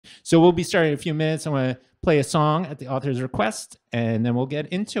So we'll be starting in a few minutes. I'm going to play a song at the author's request, and then we'll get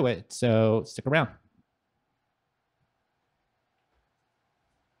into it. So stick around.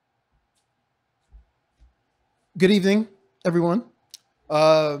 Good evening, everyone.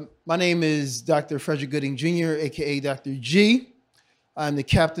 My name is Dr. Frederick Gooding Jr., aka Dr. G. I'm the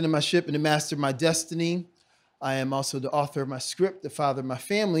captain of my ship and the master of my destiny. I am also the author of my script, the father of my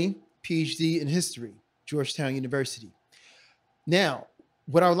family, PhD in history, Georgetown University. Now,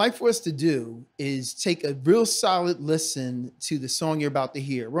 what I would like for us to do is take a real solid listen to the song you're about to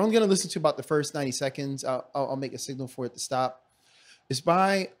hear. We're only going to listen to about the first 90 seconds. I'll make a signal for it to stop. It's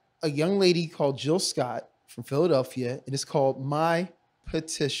by a young lady called Jill Scott from Philadelphia, and it's called My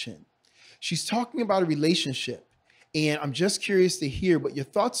Petition. She's talking about a relationship, and I'm just curious to hear what your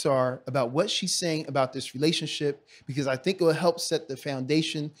thoughts are about what she's saying about this relationship, because I think it will help set the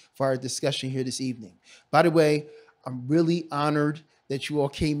foundation for our discussion here this evening. By the way, I'm really honored that you all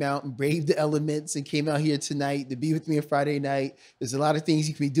came out and braved the elements and came out here tonight to be with me on Friday night. There's a lot of things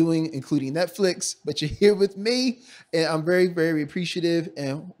you can be doing, including Netflix, but you're here with me, and I'm very, very appreciative,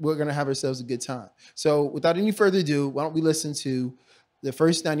 and we're gonna have ourselves a good time. So without any further ado, why don't we listen to the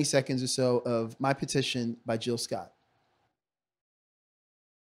first 90 seconds or so of My Petition by Jill Scott.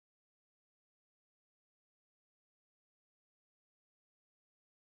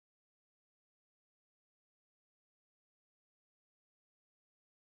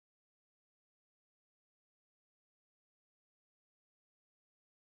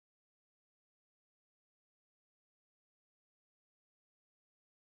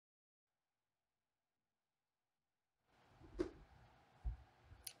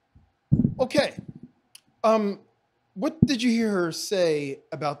 Okay. What did you hear her say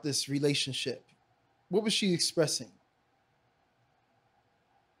about this relationship? What was she expressing?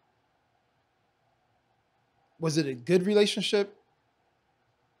 Was it a good relationship?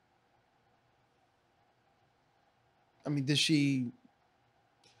 I mean, did she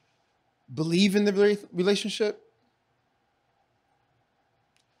believe in the relationship?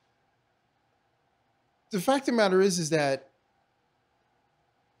 The fact of the matter is that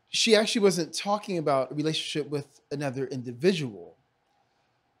she actually wasn't talking about a relationship with another individual.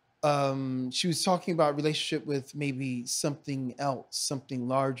 She was talking about a relationship with maybe something else, something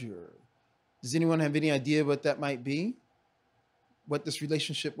larger. Does anyone have any idea what that might be? What this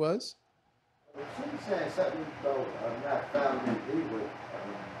relationship was? Well, she's saying something though I'm not found to agree with.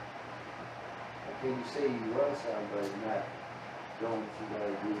 Can you say you love somebody, not doing what you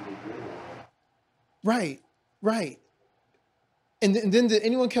gotta do to get it? Right, right. And then did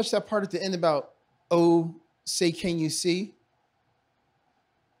anyone catch that part at the end about, oh, say, can you see?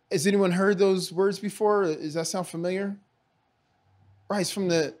 Has anyone heard those words before? Does that sound familiar? Right, it's from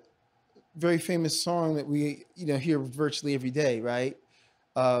the very famous song that we, hear virtually every day, right?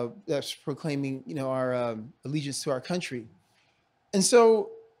 That's proclaiming, our allegiance to our country. And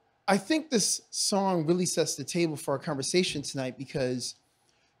so I think this song really sets the table for our conversation tonight, because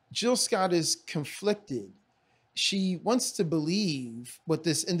Jill Scott is conflicted. She wants to believe what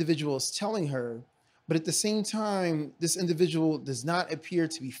this individual is telling her, but at the same time, this individual does not appear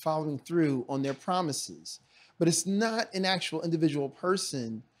to be following through on their promises. But it's not an actual individual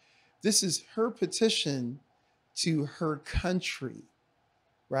person. This is her petition to her country,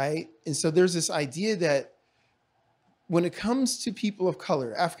 right? And so there's this idea that when it comes to people of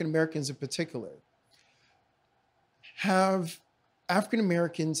color, African Americans in particular, have African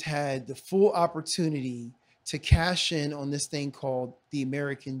Americans had the full opportunity to cash in on this thing called the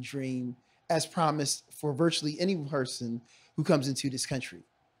American dream, as promised for virtually any person who comes into this country.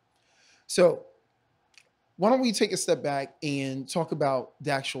 So why don't we take a step back and talk about the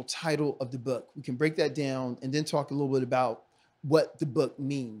actual title of the book? We can break that down and then talk a little bit about what the book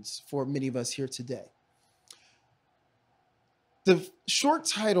means for many of us here today. The short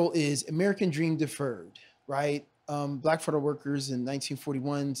title is American Dream Deferred, right? Black federal workers in 1941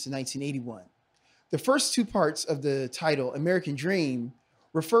 to 1981. The first two parts of the title, American Dream,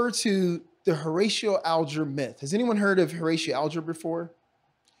 refer to the Horatio Alger myth. Has anyone heard of Horatio Alger before?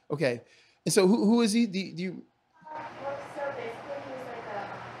 Okay. And so who is he? Do you? Well, so basically he was like a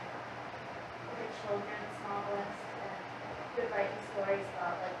children's novelist and would write stories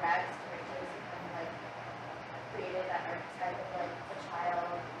about like rags to riches, and kind of like created that archetype of like a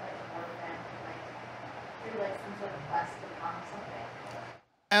child, like an orphan, like through like some sort of quest to become something.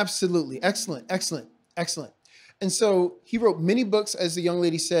 Absolutely. Excellent. Excellent. Excellent. And so he wrote many books, as the young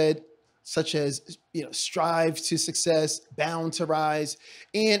lady said, such as, Strive to Success, Bound to Rise.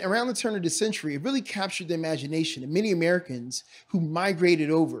 And around the turn of the century, it really captured the imagination of many Americans who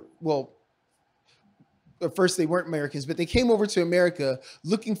migrated over. Well, at first they weren't Americans, but they came over to America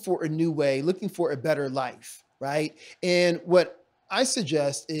looking for a new way, looking for a better life, right? And what I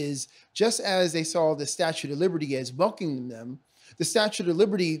suggest is, just as they saw the Statue of Liberty as welcoming them, the Statue of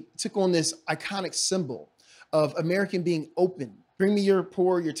Liberty took on this iconic symbol of American being open. Bring me your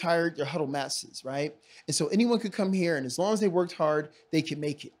poor, your tired, your huddled masses, right? And so anyone could come here, and as long as they worked hard, they could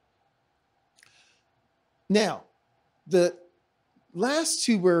make it. Now, the last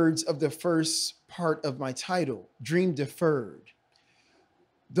two words of the first part of my title, Dream Deferred,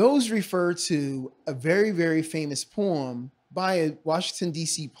 those refer to a very, very famous poem by a Washington,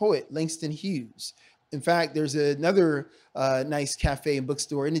 D.C. poet, Langston Hughes. In fact, there's another nice cafe and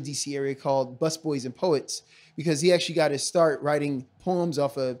bookstore in the D.C. area called Busboys and Poets, because he actually got his start writing poems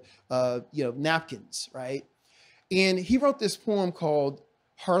off of napkins, right? And he wrote this poem called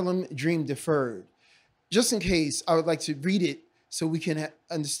Harlem Dream Deferred. Just in case, I would like to read it so we can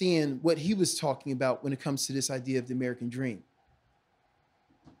understand what he was talking about when it comes to this idea of the American dream.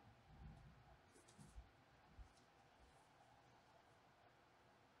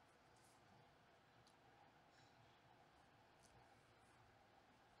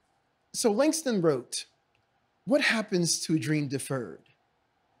 So Langston wrote, "What happens to a dream deferred?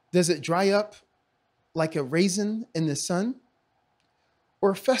 Does it dry up like a raisin in the sun,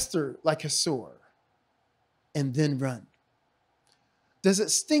 or fester like a sore and then run? Does it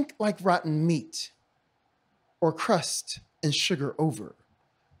stink like rotten meat, or crust and sugar over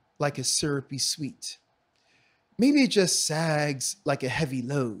like a syrupy sweet? Maybe it just sags like a heavy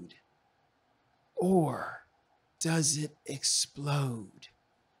load, or does it explode?"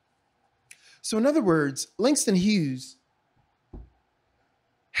 So in other words, Langston Hughes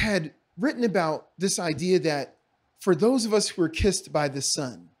had written about this idea that for those of us who are kissed by the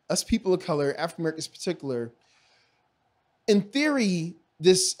sun, us people of color, African Americans in particular, in theory,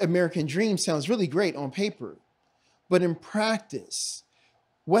 this American dream sounds really great on paper, but in practice,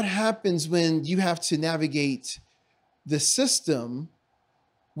 what happens when you have to navigate the system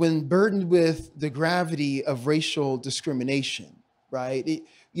when burdened with the gravity of racial discrimination, right?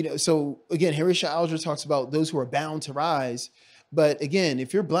 So again, Horatio Alger talks about those who are bound to rise. But again,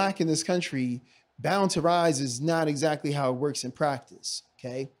 if you're Black in this country, bound to rise is not exactly how it works in practice,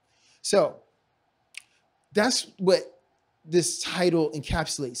 okay? So that's what this title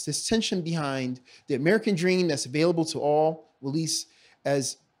encapsulates, this tension behind the American dream that's available to all, at least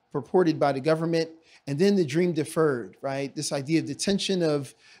as purported by the government, and then the dream deferred, right? This idea of the tension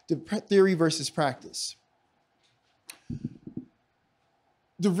of the theory versus practice.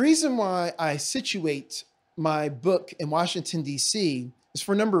 The reason why I situate my book in Washington, D.C. is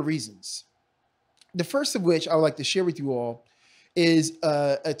for a number of reasons. The first of which I would like to share with you all is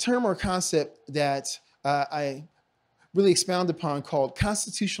a term or concept that I really expound upon called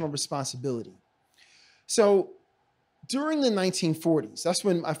constitutional responsibility. So during the 1940s, that's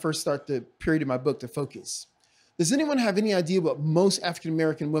when I first start the period of my book to focus. Does anyone have any idea what most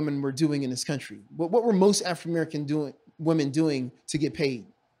African-American women were doing in this country? What were most African-American women doing to get paid?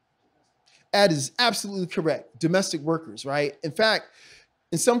 That is absolutely correct. Domestic workers, right? In fact,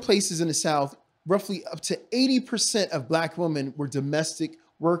 in some places in the South, roughly up to 80% of Black women were domestic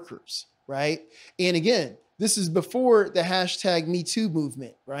workers, right? And again, this is before the hashtag Me Too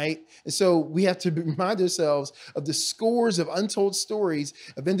movement, right? And so we have to remind ourselves of the scores of untold stories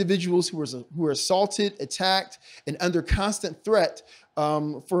of individuals who were assaulted, attacked, and under constant threat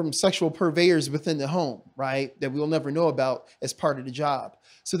from sexual purveyors within the home, right? That we'll never know about as part of the job.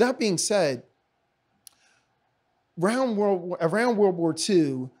 So that being said, around World War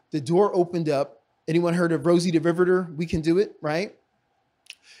II, the door opened up. Anyone heard of Rosie the Riveter? We can do it, right?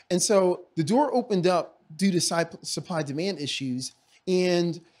 And so the door opened up due to supply-demand issues.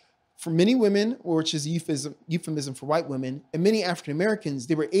 And for many women, which is a euphemism for white women, and many African Americans,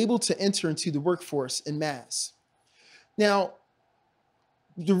 they were able to enter into the workforce en masse. Now,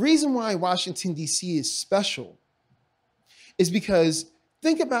 the reason why Washington, D.C. is special is because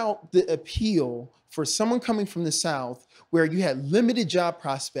think about the appeal for someone coming from the South where you had limited job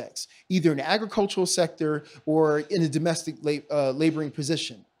prospects, either in the agricultural sector or in a domestic laboring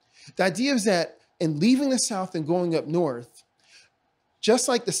position. The idea is that in leaving the South and going up north, just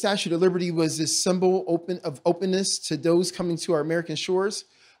like the Statue of Liberty was this symbol of openness to those coming to our American shores,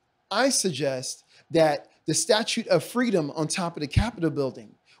 I suggest that the Statue of Freedom on top of the Capitol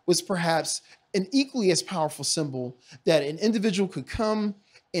building was perhaps an equally as powerful symbol that an individual could come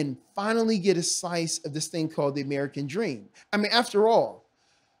and finally get a slice of this thing called the American dream. I mean, after all,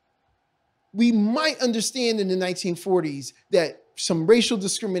 we might understand in the 1940s that some racial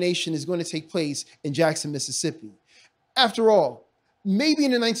discrimination is going to take place in Jackson, Mississippi. After all, maybe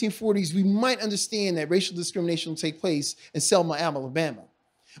in the 1940s, we might understand that racial discrimination will take place in Selma, Alabama.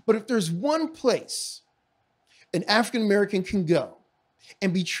 But if there's one place an African American can go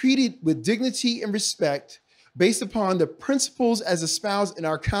and be treated with dignity and respect based upon the principles as espoused in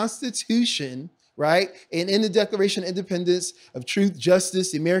our Constitution, right? And in the Declaration of Independence of Truth,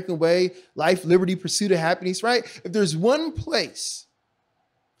 Justice, the American Way, Life, Liberty, Pursuit of Happiness, right? If there's one place,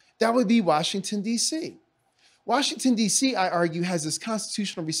 that would be Washington, D.C. Washington, D.C., I argue, has this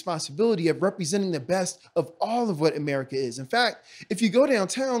constitutional responsibility of representing the best of all of what America is. In fact, if you go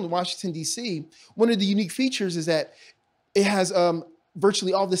downtown to Washington, D.C., one of the unique features is that it has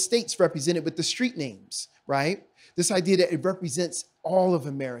virtually all the states represented with the street names, right? This idea that it represents all of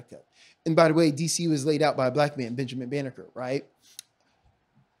America. And by the way, D.C. was laid out by a black man, Benjamin Banneker, right?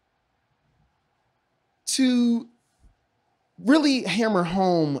 To really hammer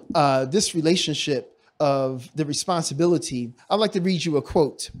home this relationship of the responsibility, I'd like to read you a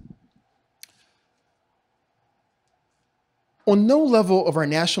quote. On no level of our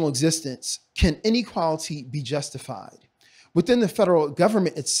national existence can inequality be justified. Within the federal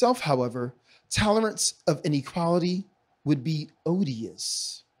government itself, however, tolerance of inequality would be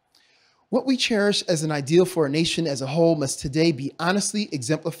odious. What we cherish as an ideal for a nation as a whole must today be honestly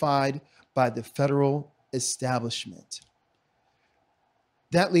exemplified by the federal establishment.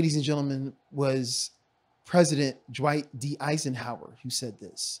 That, ladies and gentlemen, was President Dwight D. Eisenhower who said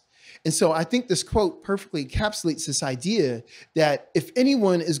this. And so I think this quote perfectly encapsulates this idea that if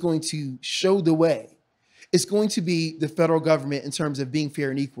anyone is going to show the way, it's going to be the federal government in terms of being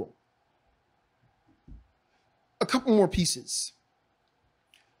fair and equal. A couple more pieces.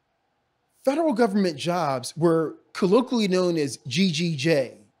 Federal government jobs were colloquially known as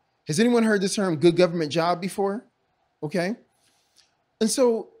GGJ. Has anyone heard this term, good government job, before? Okay. And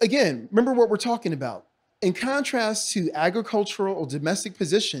so, again, remember what we're talking about. In contrast to agricultural or domestic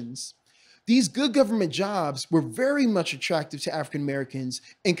positions, these good government jobs were very much attractive to African Americans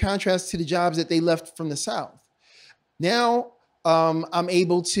in contrast to the jobs that they left from the South. Now, I'm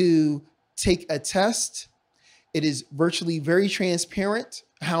able to take a test. It is virtually very transparent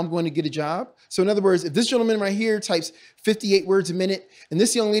how I'm going to get a job. So in other words, if this gentleman right here types 58 words a minute, and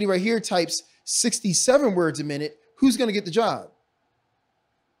this young lady right here types 67 words a minute, who's going to get the job?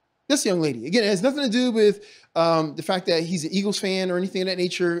 This young lady. Again, it has nothing to do with the fact that he's an Eagles fan or anything of that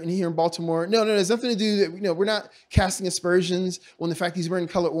nature and here in Baltimore. No, it has nothing to do that, we're not casting aspersions on the fact he's wearing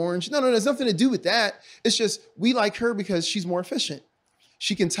color orange. No, it has nothing to do with that. It's just, we like her because she's more efficient.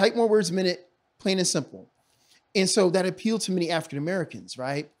 She can type more words a minute, plain and simple. And so that appealed to many African Americans,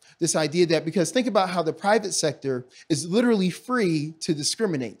 right? This idea that, because think about how the private sector is literally free to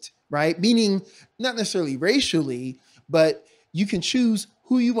discriminate, right? Meaning not necessarily racially, but you can choose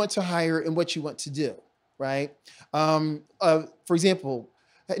who you want to hire and what you want to do, right? For example,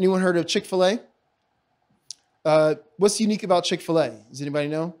 anyone heard of Chick-fil-A? What's unique about Chick-fil-A? Does anybody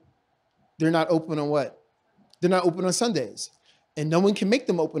know? They're not open on what? They're not open on Sundays. And no one can make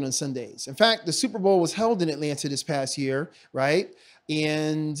them open on Sundays. In fact, the Super Bowl was held in Atlanta this past year, right?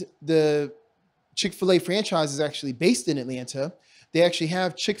 And the Chick-fil-A franchise is actually based in Atlanta. They actually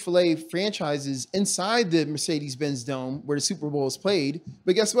have Chick-fil-A franchises inside the Mercedes-Benz Dome where the Super Bowl is played.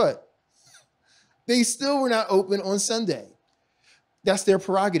 But guess what? They still were not open on Sunday. That's their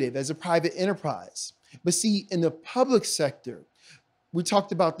prerogative as a private enterprise. But see, in the public sector, we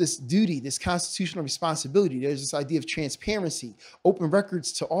talked about this duty, this constitutional responsibility. There's this idea of transparency, open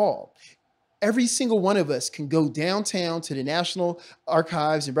records to all. Every single one of us can go downtown to the National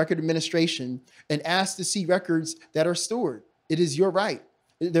Archives and Record Administration and ask to see records that are stored. It is your right.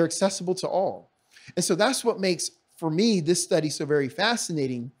 They're accessible to all. And so that's what makes, for me, this study so very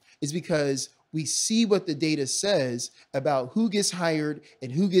fascinating, is because we see what the data says about who gets hired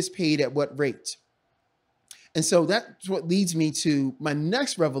and who gets paid at what rate. And so that's what leads me to my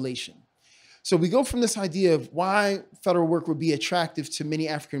next revelation. So we go from this idea of why federal work would be attractive to many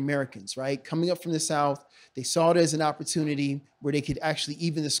African Americans, right? Coming up from the South, they saw it as an opportunity where they could actually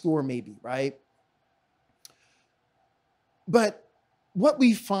even the score maybe, right? But what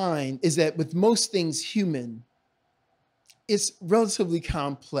we find is that with most things human, it's relatively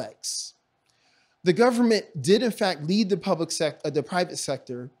complex. The government did in fact lead the private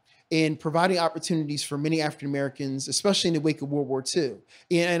sector in providing opportunities for many African Americans, especially in the wake of World War II.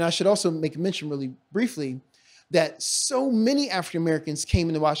 And I should also make a mention really briefly that so many African Americans came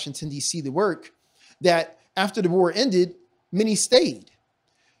into Washington, D.C. to work that after the war ended, many stayed.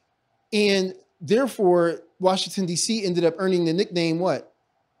 And therefore, Washington, D.C. ended up earning the nickname what?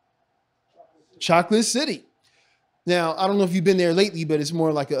 Chocolate City. Now, I don't know if you've been there lately, but it's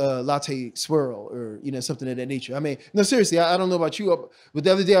more like a latte swirl or, something of that nature. I mean, no, seriously, I don't know about you, but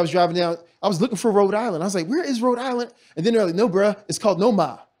the other day I was driving down, I was looking for Rhode Island. I was like, where is Rhode Island? And then they're like, no, bruh, it's called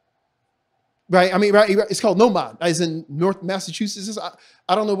Noma. Right? I mean, right, it's called Noma, as in North Massachusetts.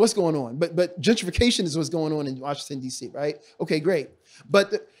 I don't know what's going on, but gentrification is what's going on in Washington, D.C., right? Okay, great.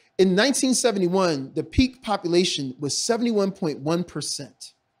 But in 1971, the peak population was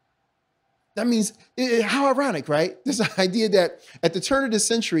 71.1%. That means, how ironic, right? This idea that at the turn of the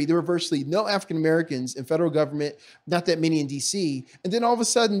century, there were virtually no African Americans in federal government, not that many in DC. And then all of a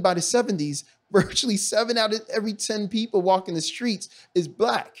sudden, by the 70s, virtually 7 out of every 10 people walking the streets is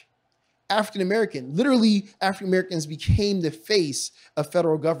Black, African American. Literally, African Americans became the face of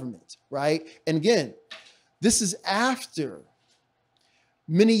federal government, right? And again, this is after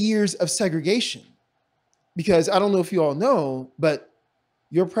many years of segregation. Because I don't know if you all know, but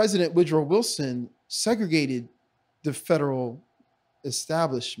your president, Woodrow Wilson, segregated the federal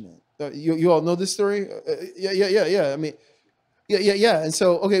establishment. You all know this story? Yeah. I mean, yeah. And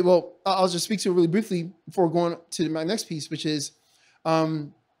so, okay, well, I'll just speak to it really briefly before going to my next piece, which is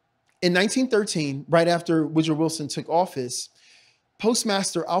in 1913, right after Woodrow Wilson took office,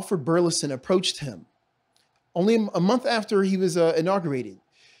 Postmaster Alfred Burleson approached him only a month after he was inaugurated.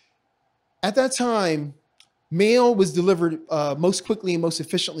 At that time, mail was delivered most quickly and most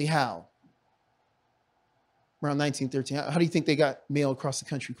efficiently how? Around 1913. How do you think they got mail across the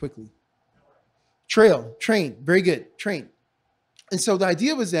country quickly? Train. Very good, train. And so the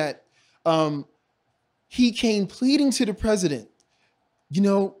idea was that he came pleading to the president,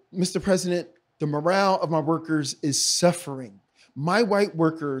 Mr. President, the morale of my workers is suffering. My white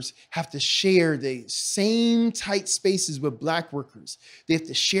workers have to share the same tight spaces with Black workers. They have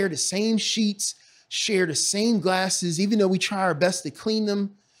to share the same sheets, share the same glasses, even though we try our best to clean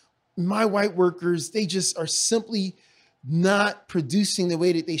them. My white workers, they just are simply not producing the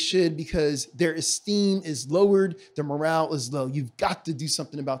way that they should because their esteem is lowered, their morale is low. You've got to do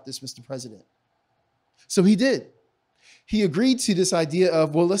something about this, Mr. President. So he did. He agreed to this idea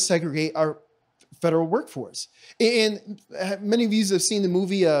of, well, let's segregate our federal workforce. And many of you have seen the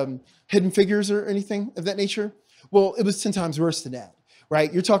movie Hidden Figures or anything of that nature. Well, it was 10 times worse than that.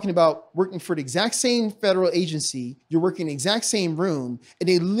 Right? You're talking about working for the exact same federal agency. You're working in the exact same room, and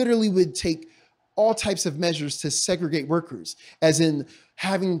they literally would take all types of measures to segregate workers, as in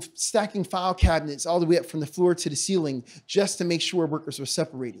stacking file cabinets all the way up from the floor to the ceiling just to make sure workers were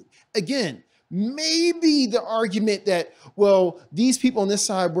separated. Again, maybe the argument that, well, these people on this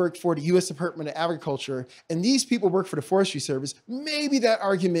side work for the U.S. Department of Agriculture and these people work for the Forestry Service, maybe that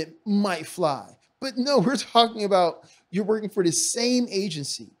argument might fly. But no, we're talking about you're working for the same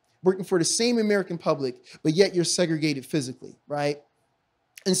agency, working for the same American public, but yet you're segregated physically, right?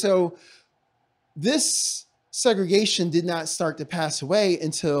 And so this segregation did not start to pass away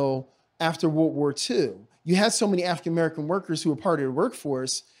until after World War II. You had so many African-American workers who were part of the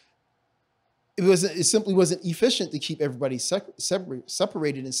workforce, it simply wasn't efficient to keep everybody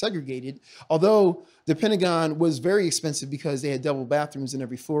separated and segregated, although the Pentagon was very expensive because they had double bathrooms in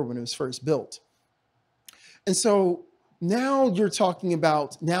every floor when it was first built. And so now you're talking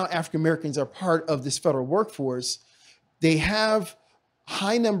about now African Americans are part of this federal workforce. They have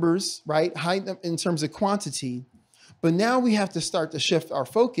high numbers, right? High in terms of quantity. But now we have to start to shift our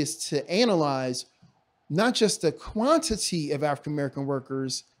focus to analyze not just the quantity of African American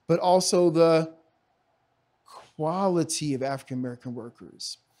workers, but also the quality of African American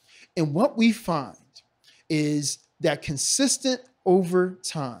workers. And what we find is that consistent over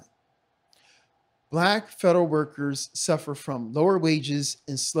time, Black federal workers suffer from lower wages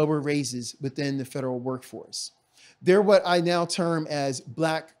and slower raises within the federal workforce. They're what I now term as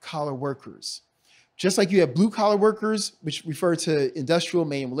Black collar workers. Just like you have blue collar workers, which refer to industrial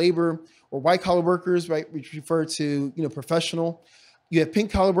manual labor, or white collar workers, right, which refer to professional. You have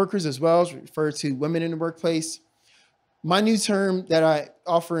pink collar workers as well, which refer to women in the workplace. My new term that I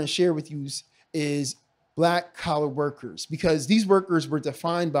offer and share with you is Black collar workers, because these workers were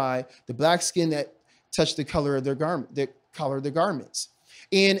defined by the Black skin that touch the color of their garment, the color of their garments.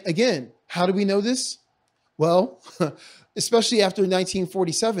 And again, how do we know this? Well, especially after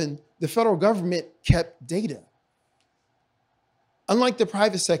 1947, the federal government kept data. Unlike the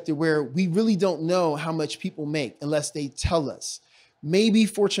private sector, where we really don't know how much people make unless they tell us. Maybe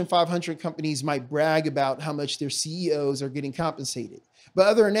Fortune 500 companies might brag about how much their CEOs are getting compensated. But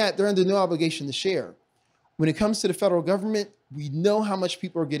other than that, they're under no obligation to share. When it comes to the federal government, we know how much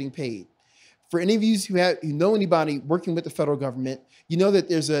people are getting paid. For any of you who know anybody working with the federal government, you know that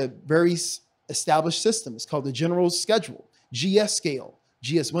there's a very established system. It's called the General Schedule, GS scale,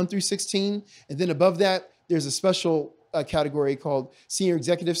 GS 1 through 16. And then above that, there's a special category called Senior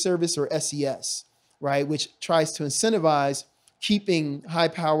Executive Service, or SES, right, which tries to incentivize keeping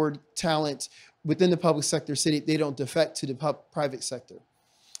high-powered talent within the public sector so they don't defect to the private sector.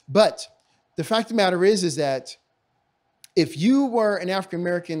 But the fact of the matter is that if you were an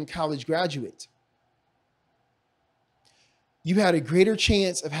African-American college graduate, you had a greater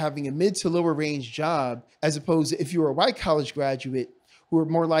chance of having a mid to lower range job, as opposed to if you were a white college graduate who were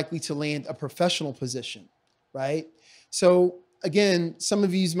more likely to land a professional position, right? So again, some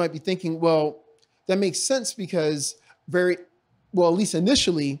of you might be thinking, well, that makes sense because at least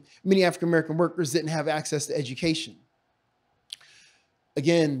initially, many African-American workers didn't have access to education.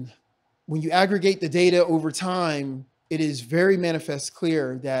 Again, when you aggregate the data over time, it is very manifest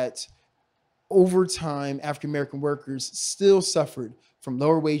clear that over time, African-American workers still suffered from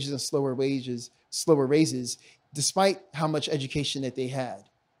lower wages and slower raises, despite how much education that they had,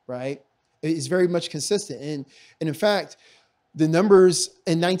 right? It is very much consistent. And in fact, the numbers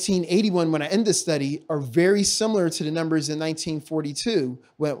in 1981, when I end the study, are very similar to the numbers in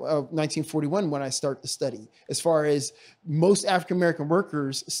 1941, when I start the study, as far as most African-American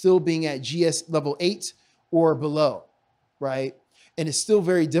workers still being at GS level 8 or below, right? And it's still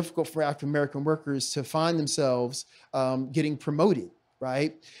very difficult for African-American workers to find themselves getting promoted,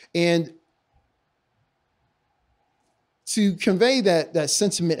 right? And to convey that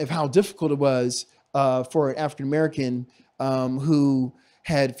sentiment of how difficult it was for an African-American who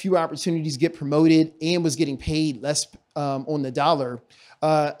had few opportunities to get promoted and was getting paid less on the dollar,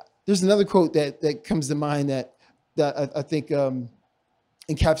 there's another quote that comes to mind that I think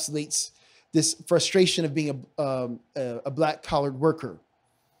encapsulates this frustration of being a black-collared worker.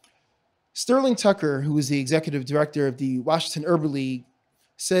 Sterling Tucker, who was the executive director of the Washington Urban League,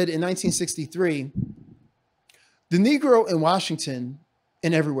 said in 1963, "The Negro in Washington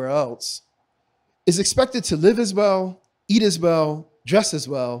and everywhere else is expected to live as well, eat as well, dress as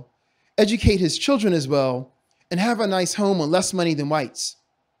well, educate his children as well, and have a nice home on less money than whites.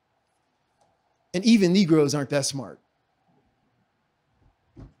 And even Negroes aren't that smart."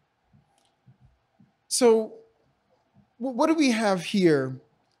 So what do we have here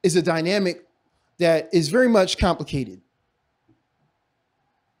is a dynamic that is very much complicated.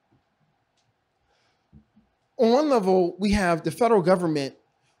 On one level, we have the federal government,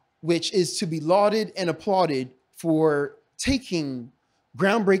 which is to be lauded and applauded for taking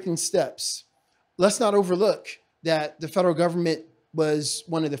groundbreaking steps. Let's not overlook that the federal government was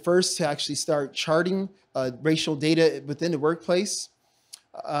one of the first to actually start charting racial data within the workplace.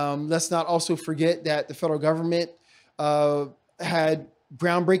 Let's not also forget that the federal government had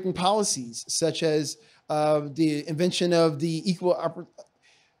groundbreaking policies, such as the invention of the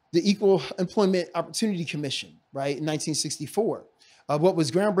Equal Employment Opportunity Commission, right, in 1964. What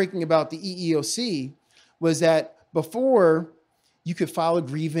was groundbreaking about the EEOC was that before you could file a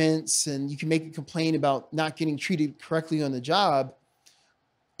grievance and you can make a complaint about not getting treated correctly on the job,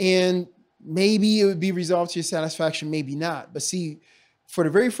 and maybe it would be resolved to your satisfaction, maybe not. But see, for the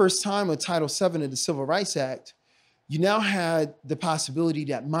very first time with Title VII of the Civil Rights Act, you now had the possibility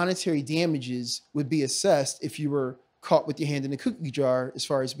that monetary damages would be assessed if you were caught with your hand in the cookie jar as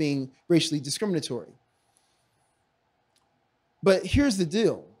far as being racially discriminatory. But here's the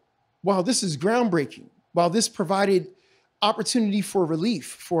deal. While this is groundbreaking, while this provided opportunity for relief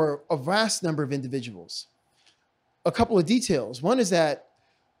for a vast number of individuals, a couple of details. One is that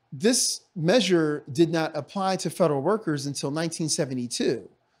this measure did not apply to federal workers until 1972,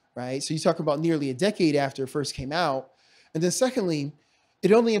 right? So you talk about nearly a decade after it first came out. And then secondly,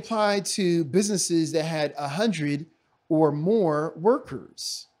 it only applied to businesses that had 100 or more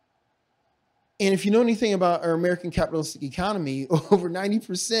workers. And if you know anything about our American capitalistic economy, over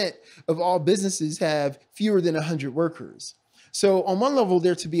 90% of all businesses have fewer than 100 workers. So on one level,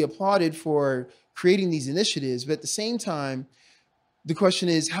 they're to be applauded for creating these initiatives, but at the same time, the question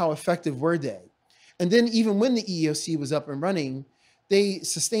is, how effective were they? And then even when the EEOC was up and running, they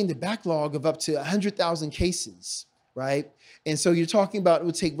sustained a backlog of up to 100,000 cases, right? And so you're talking about it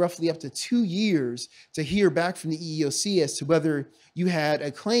would take roughly up to 2 years to hear back from the EEOC as to whether you had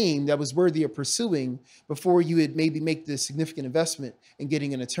a claim that was worthy of pursuing before you would maybe make the significant investment in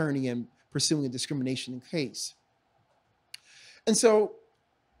getting an attorney and pursuing a discrimination case. And so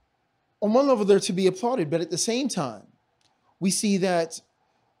on one level, they're to be applauded, but at the same time, we see that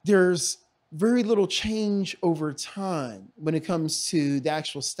there's very little change over time when it comes to the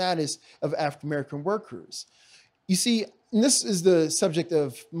actual status of African-American workers. You see, and this is the subject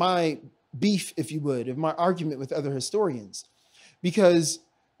of my beef, if you would, of my argument with other historians, because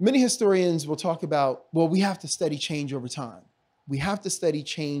many historians will talk about, well, we have to study change over time. We have to study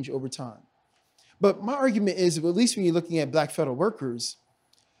change over time. But my argument is, well, at least when you're looking at Black federal workers,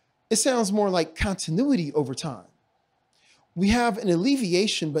 it sounds more like continuity over time. We have an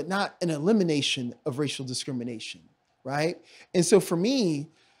alleviation, but not an elimination of racial discrimination, right? And so for me,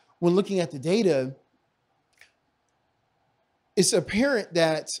 when looking at the data, it's apparent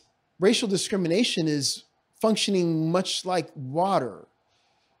that racial discrimination is functioning much like water.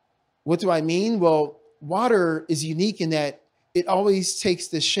 What do I mean? Well, water is unique in that it always takes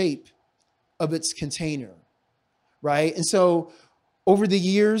the shape of its container, right? And so over the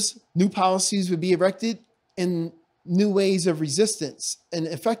years, new policies would be erected and new ways of resistance and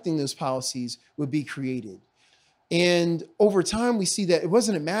affecting those policies would be created. And over time, we see that it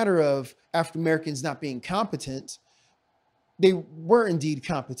wasn't a matter of African Americans not being competent. They were indeed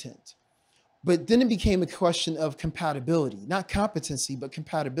competent. But then it became a question of compatibility, not competency, but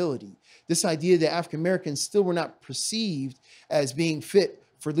compatibility. This idea that African Americans still were not perceived as being fit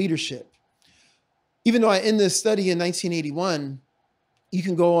for leadership. Even though I ended this study in 1981, you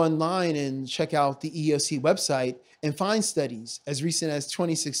can go online and check out the EEOC website and find studies as recent as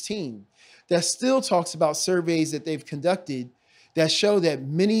 2016 that still talks about surveys that they've conducted that show that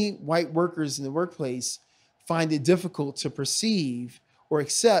many white workers in the workplace find it difficult to perceive or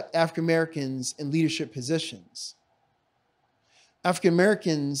accept African Americans in leadership positions. African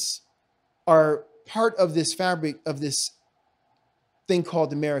Americans are part of this fabric of this thing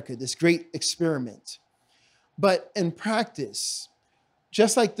called America, this great experiment. But in practice,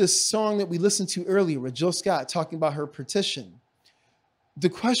 just like this song that we listened to earlier with Jill Scott talking about her petition, the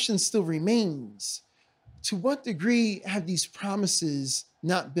question still remains, to what degree have these promises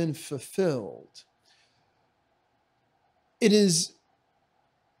not been fulfilled? It is,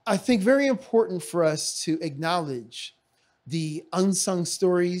 I think, very important for us to acknowledge the unsung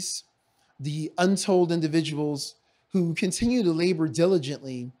stories, the untold individuals who continue to labor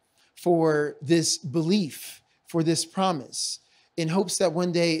diligently for this belief, for this promise, in hopes that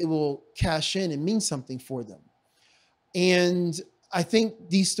one day it will cash in and mean something for them. And I think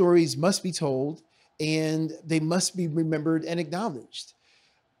these stories must be told and they must be remembered and acknowledged.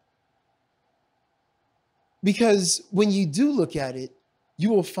 Because when you do look at it, you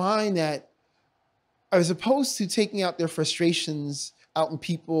will find that as opposed to taking out their frustrations out in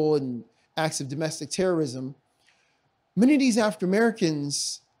people and acts of domestic terrorism, many of these African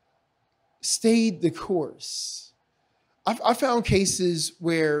Americans stayed the course. I found cases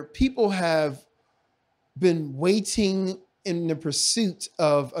where people have been waiting in the pursuit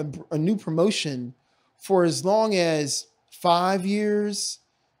of a new promotion for as long as 5 years,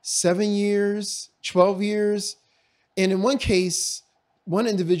 7 years, 12 years. And in one case, one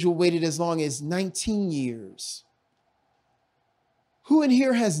individual waited as long as 19 years. Who in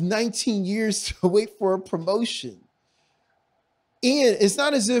here has 19 years to wait for a promotion? And it's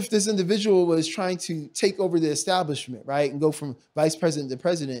not as if this individual was trying to take over the establishment, right? And go from vice president to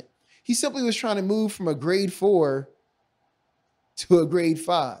president. He simply was trying to move from a grade 4 to a grade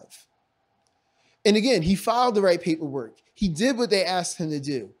 5. And again, he filed the right paperwork. He did what they asked him to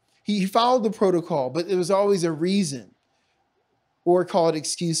do. He followed the protocol, but there was always a reason, or call it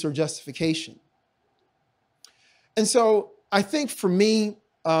excuse or justification. And so I think for me,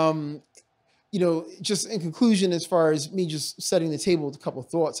 just in conclusion, as far as me just setting the table with a couple of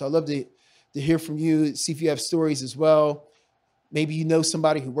thoughts, I'd love to hear from you, see if you have stories as well. Maybe you know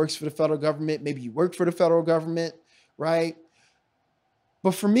somebody who works for the federal government. Maybe you work for the federal government, right?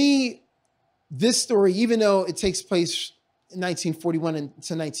 But for me, this story, even though it takes place in 1941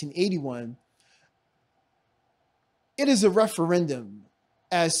 to 1981, it is a referendum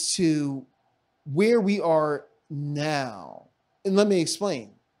as to where we are now. And let me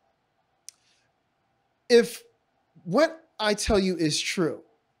explain. If what I tell you is true,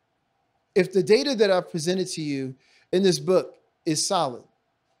 if the data that I've presented to you in this book is solid,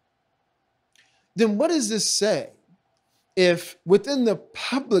 then what does this say if within the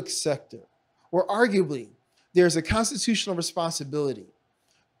public sector, where arguably there's a constitutional responsibility,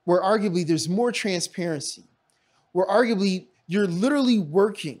 where arguably there's more transparency, where arguably you're literally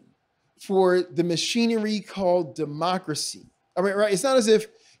working for the machinery called democracy? I mean, right? It's not as if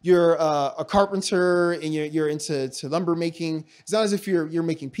you're a carpenter and you're into lumber making. It's not as if you're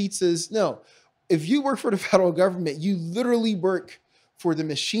making pizzas. No, if you work for the federal government, you literally work for the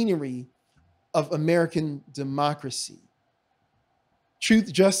machinery of American democracy.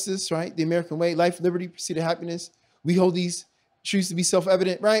 Truth, justice, right? The American way, life, liberty, pursuit of happiness. We hold these truths to be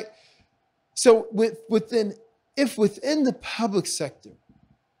self-evident, right? So within the public sector,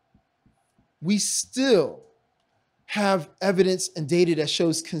 we still have evidence and data that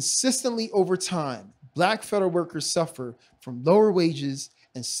shows consistently over time, Black federal workers suffer from lower wages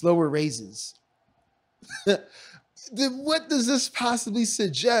and slower raises. then what does this possibly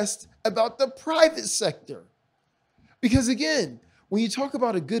suggest about the private sector? Because again, when you talk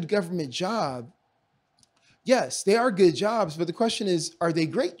about a good government job, yes, they are good jobs, but the question is, are they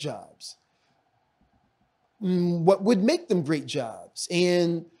great jobs? What would make them great jobs?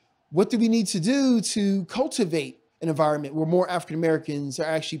 And what do we need to do to cultivate an environment where more African Americans are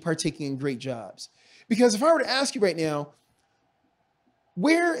actually partaking in great jobs? Because if I were to ask you right now,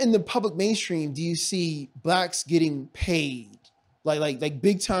 where in the public mainstream do you see blacks getting paid? Like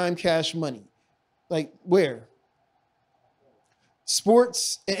big time cash money? Like where?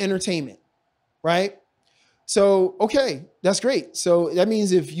 Sports and entertainment, right? So, okay, that's great. So that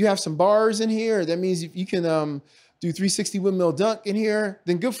means if you have some bars in here, that means if you can do 360 windmill dunk in here,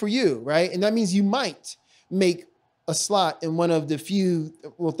 then good for you, right? And that means you might make a slot in one of the few,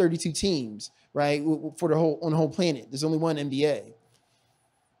 32 teams, right? For on the whole planet. There's only one NBA.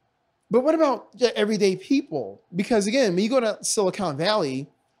 But what about the everyday people? Because again, when you go to Silicon Valley,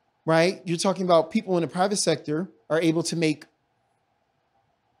 right, you're talking about people in the private sector are able to make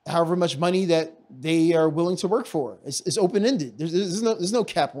however much money that they are willing to work for. It's open-ended. There's no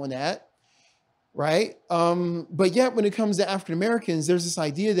cap on that, right? But yet when it comes to African Americans, there's this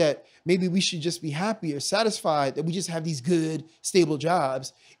idea that maybe we should just be happy or satisfied that we just have these good, stable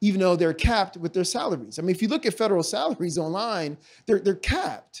jobs, even though they're capped with their salaries. I mean, if you look at federal salaries online, they're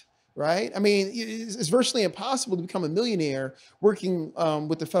capped, right? I mean, it's virtually impossible to become a millionaire working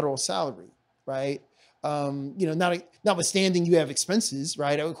with the federal salary, right? Notwithstanding you have expenses,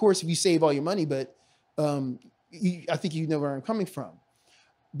 right? Of course, if you save all your money, but I think you know where I'm coming from.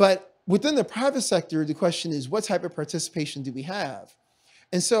 But within the private sector, the question is, what type of participation do we have?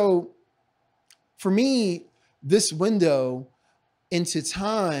 And so for me, this window into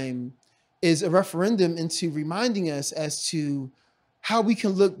time is a referendum into reminding us as to how we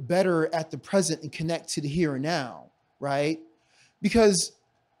can look better at the present and connect to the here and now, right? Because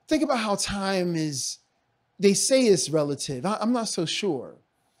think about how time is, they say it's relative. I'm not so sure.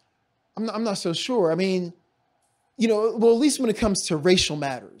 I'm not so sure. I mean, well, at least when it comes to racial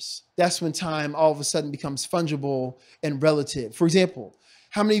matters, that's when time all of a sudden becomes fungible and relative. For example,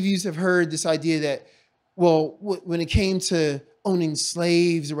 how many of you have heard this idea that, well, when it came to owning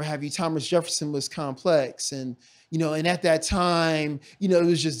slaves or what have you, Thomas Jefferson was complex and, and at that time, it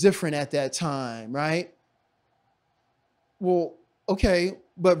was just different at that time, right? Well, okay,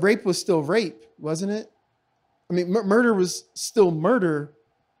 but rape was still rape, wasn't it? I mean, murder was still murder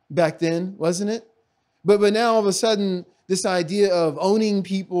back then, wasn't it? But now all of a sudden, this idea of owning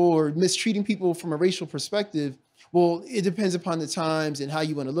people or mistreating people from a racial perspective, well, it depends upon the times and how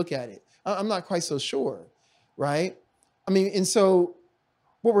you want to look at it. I'm not quite so sure, right? I mean, and so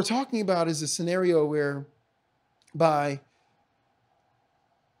what we're talking about is a scenario where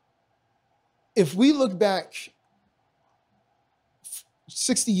if we look back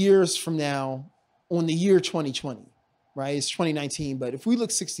 60 years from now on the year 2020, right? It's 2019, but if we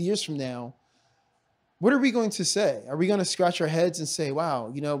look 60 years from now, what are we going to say? Are we going to scratch our heads and say, wow,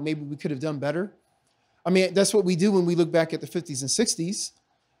 maybe we could have done better? I mean, that's what we do when we look back at the 50s and 60s.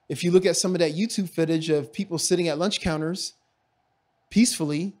 If you look at some of that YouTube footage of people sitting at lunch counters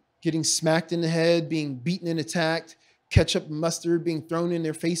peacefully, getting smacked in the head, being beaten and attacked, ketchup and mustard being thrown in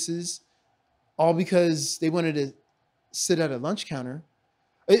their faces, all because they wanted to sit at a lunch counter.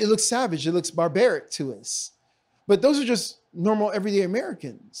 It looks savage. It looks barbaric to us. But those are just normal, everyday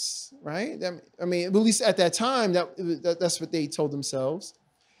Americans, right? I mean, at least at that time, that's what they told themselves.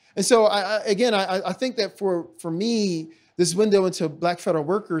 And so, I think that for me, this window into Black federal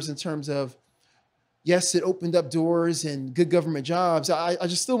workers in terms of, yes, it opened up doors and good government jobs. I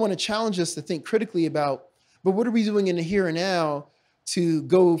just still want to challenge us to think critically about, but what are we doing in the here and now to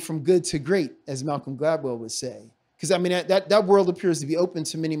go from good to great, as Malcolm Gladwell would say? Because I mean, that world appears to be open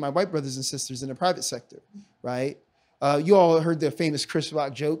to many of my white brothers and sisters in the private sector, right? You all heard the famous Chris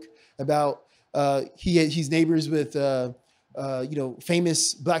Rock joke about he's neighbors with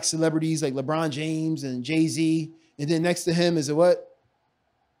famous Black celebrities like LeBron James and Jay-Z, and then next to him is a what?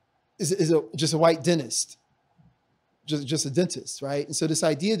 Is just a white dentist, just a dentist, right? And so this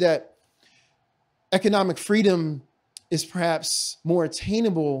idea that economic freedom is perhaps more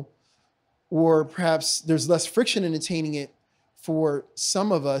attainable, or perhaps there's less friction in attaining it for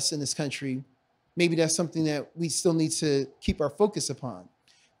some of us in this country, maybe that's something that we still need to keep our focus upon,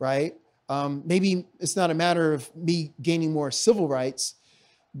 right? Maybe it's not a matter of me gaining more civil rights,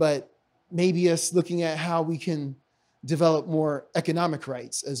 but maybe us looking at how we can develop more economic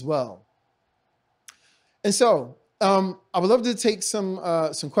rights as well. And so I would love to take some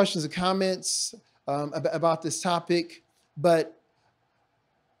questions and comments about this topic, but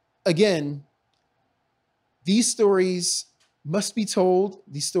again, These stories must be told.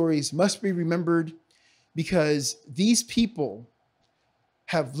 These stories must be remembered because these people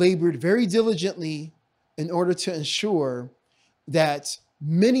have labored very diligently in order to ensure that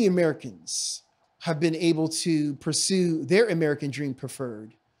many Americans have been able to pursue their American dream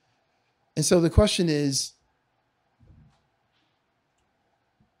preferred. And so the question is,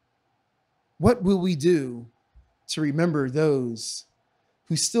 what will we do to remember those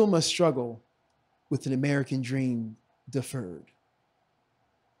who still must struggle with an American dream deferred?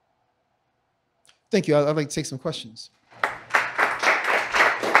 Thank you. I'd like to take some questions. I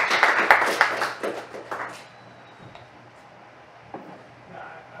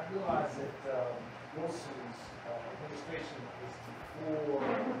realize that Wilson's administration is before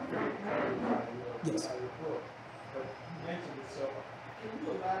Yes. your book, but you mentioned it. So, can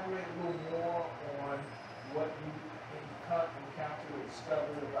you elaborate a little more on what you encountered or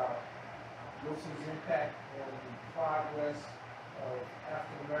discovered about Wilson's impact on the progress of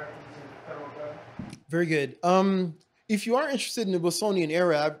African Americans in the federal government? Very good. If you are interested in the Wilsonian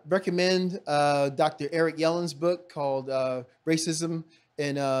era, I recommend Dr. Eric Yellen's book called Racism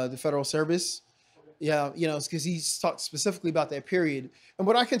in the Federal Service. Yeah, you know, it's because he's talked specifically about that period. And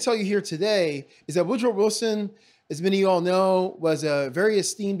what I can tell you here today is that Woodrow Wilson, as many of you all know, was a very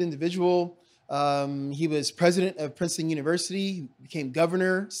esteemed individual. He was president of Princeton University, he became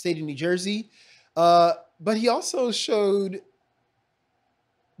governor, state of New Jersey. But he also showed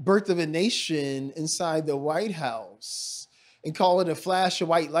Birth of a Nation inside the White House and called it a flash of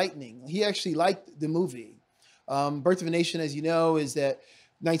white lightning. He actually liked the movie. Birth of a Nation, as you know, is that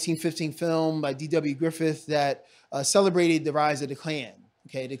 1915 film by D.W. Griffith that celebrated the rise of the Klan,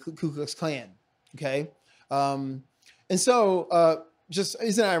 okay, the Ku Klux Klan, okay? And so just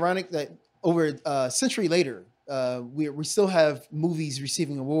isn't it ironic that over a century later, we still have movies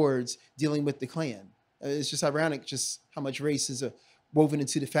receiving awards dealing with the Klan? It's just ironic just how much race is woven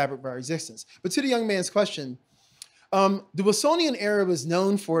into the fabric of our existence. But to the young man's question, the Wilsonian era was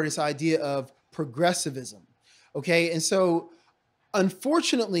known for this idea of progressivism, okay? And so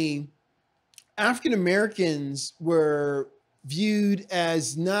unfortunately, African Americans were viewed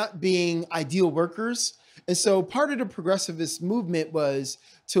as not being ideal workers. And so part of the progressivist movement was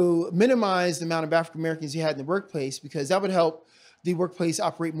to minimize the amount of African Americans you had in the workplace because that would help the workplace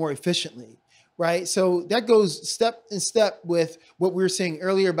operate more efficiently, right? So that goes step in step with what we were saying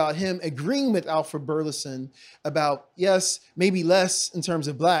earlier about him agreeing with Alfred Burleson about, yes, maybe less in terms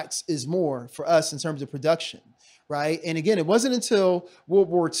of blacks is more for us in terms of production. Right. And again, it wasn't until World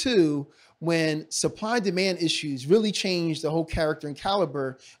War II when supply-demand issues really changed the whole character and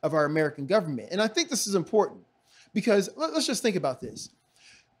caliber of our American government. And I think this is important because let's just think about this.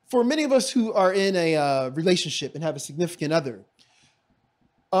 For many of us who are in a relationship and have a significant other,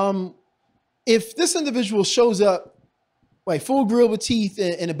 if this individual shows up like full grill with teeth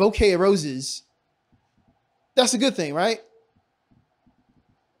and a bouquet of roses, that's a good thing, right?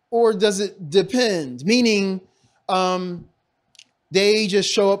 Or does it depend? Meaning, they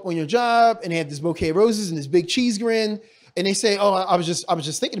just show up on your job and they have this bouquet of roses and this big cheese grin, and they say, "Oh, I was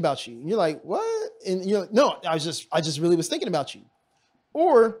just thinking about you." And you're like, "What?" And you're like, "No, I just really was thinking about you."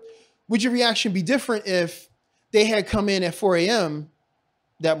 Or would your reaction be different if they had come in at 4 a.m.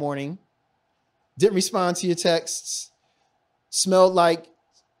 that morning, didn't respond to your texts, smelled like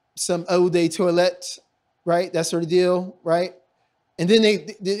some eau de toilette, right? That sort of deal, right? And then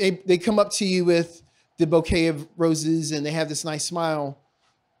they come up to you with the bouquet of roses and they have this nice smile.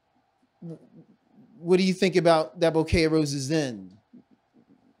 What do you think about that bouquet of roses then?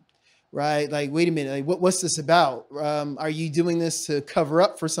 Right? Like, wait a minute, like, what's this about? Are you doing this to cover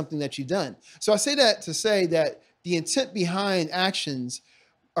up for something that you've done? So I say that to say that the intent behind actions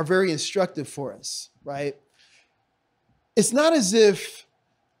are very instructive for us, right? It's not as if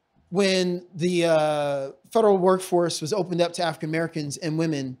when the federal workforce was opened up to African Americans and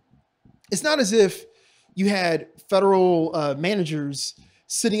women, it's not as if you had federal managers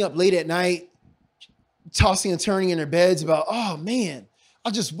sitting up late at night, tossing and turning in their beds about, oh man,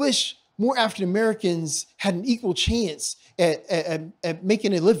 I just wish more African Americans had an equal chance at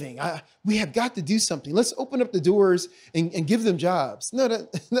making a living. We have got to do something. Let's open up the doors and give them jobs. No,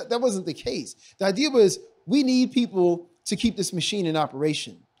 that wasn't the case. The idea was we need people to keep this machine in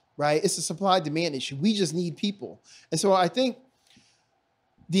operation, right? It's a supply-demand issue. We just need people. And so I think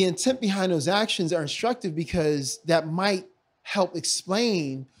the intent behind those actions are instructive because that might help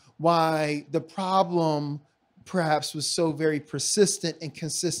explain why the problem perhaps was so very persistent and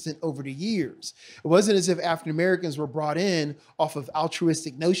consistent over the years. It wasn't as if African Americans were brought in off of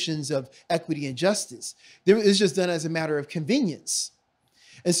altruistic notions of equity and justice. It was just done as a matter of convenience.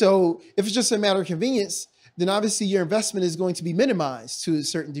 And so if it's just a matter of convenience, then obviously your investment is going to be minimized to a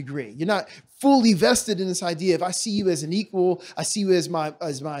certain degree. You're not fully vested in this idea of I see you as an equal, I see you as my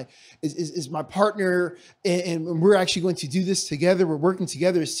partner, and we're actually going to do this together. We're working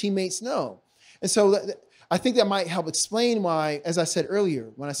together as teammates. No. And so I think that might help explain why, as I said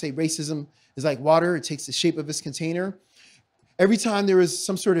earlier, when I say racism is like water, it takes the shape of its container. Every time there is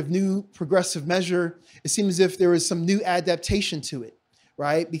some sort of new progressive measure, it seems as if there is some new adaptation to it,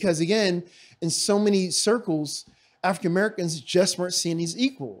 right? Because again, in so many circles, African Americans just weren't seen as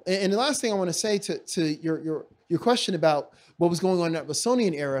equal. And the last thing I want to say to your question about what was going on in that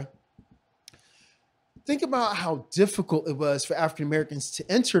Wilsonian era, think about how difficult it was for African Americans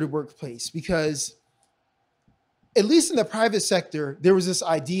to enter the workplace, because at least in the private sector, there was this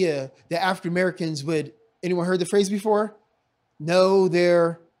idea that African Americans would, anyone heard the phrase before? Know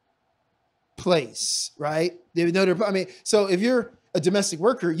their place, right? They would know their, I mean, so if you're a domestic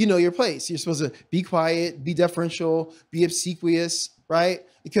worker, you know your place. You're supposed to be quiet, be deferential, be obsequious, right?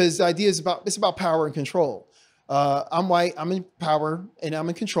 Because the idea is it's about power and control. I'm white, I'm in power, and I'm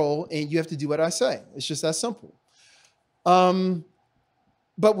in control, and you have to do what I say. It's just that simple. But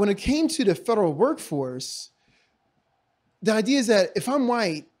when it came to the federal workforce, the idea is that if I'm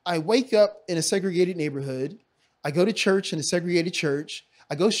white, I wake up in a segregated neighborhood, I go to church in a segregated church,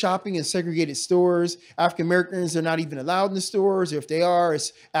 I go shopping in segregated stores. African Americans are not even allowed in the stores, or if they are,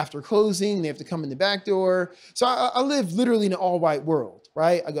 it's after closing, they have to come in the back door. So I live literally in an all-white world,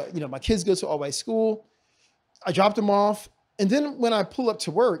 right? I got, my kids go to all-white school. I dropped them off. And then when I pull up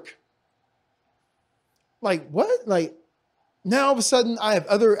to work, like what? Like now all of a sudden I have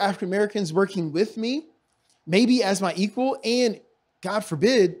other African Americans working with me, maybe as my equal, and God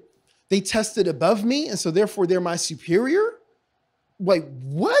forbid, they tested above me, and so therefore they're my superior? Like,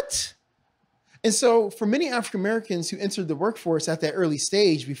 what? And so for many African Americans who entered the workforce at that early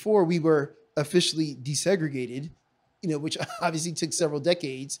stage before we were officially desegregated, which obviously took several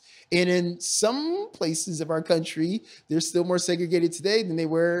decades, and in some places of our country, they're still more segregated today than they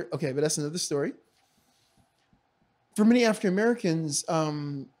were. Okay, but that's another story. For many African Americans,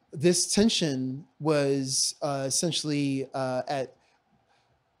 this tension was essentially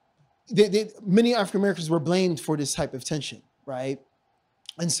many African Americans were blamed for this type of tension, right?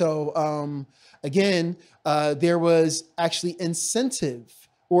 And so, again, there was actually incentive,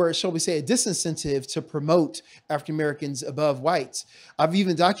 or shall we say a disincentive, to promote African Americans above whites. I've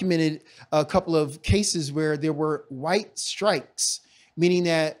even documented a couple of cases where there were white strikes, meaning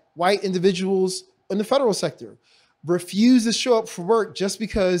that white individuals in the federal sector refused to show up for work just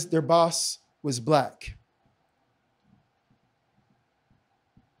because their boss was Black.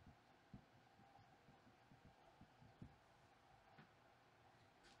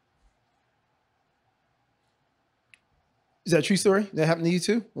 Is that a true story? That happened to you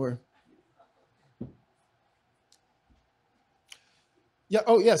too? Or yeah,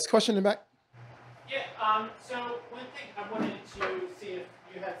 oh yes, question in the back. Yeah, so one thing I wanted to see if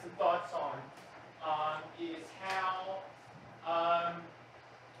you had some thoughts on is how,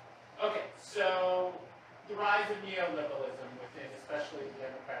 okay, so the rise of neoliberalism within especially the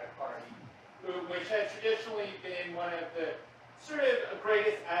Democratic Party, which had traditionally been one of the sort of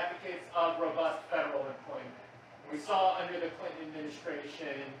greatest advocates of robust federal employment. We saw under the Clinton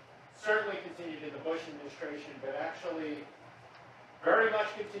administration, certainly continued in the Bush administration, but actually very much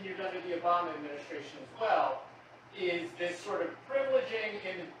continued under the Obama administration as well, is this sort of privileging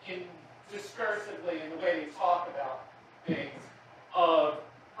in discursively in the way they talk about things of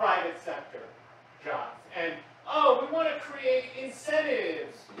private sector jobs. And, oh, we want to create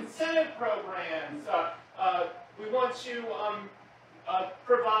incentives, incentive programs. We want to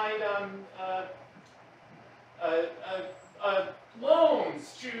provide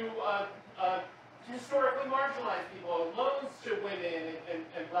loans to historically marginalized people, loans to women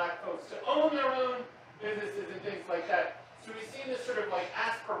and Black folks to own their own businesses and things like that. So we've seen this sort of like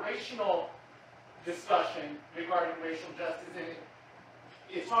aspirational discussion regarding racial justice, and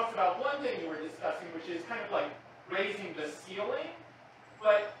it talks about one thing you were discussing, which is kind of like raising the ceiling,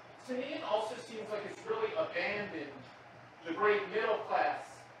 but to me it also seems like it's really abandoned the great middle class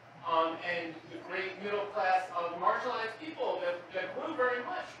and the great middle class of marginalized people that grew very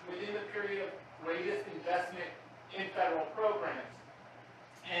much within the period of greatest investment in federal programs.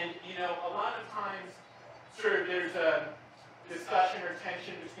 And, a lot of times, sort of there's a discussion or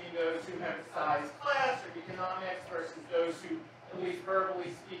tension between those who emphasize class or economics versus those who at least verbally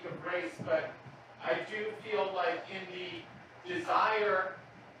speak of race. But I do feel like in the desire,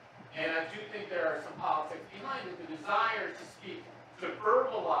 and I do think there are some politics behind it, the desire to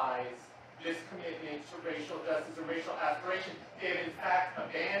verbalize this commitment to racial justice or racial aspiration, they have in fact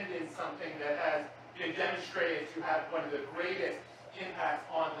abandoned something that has been demonstrated to have one of the greatest impacts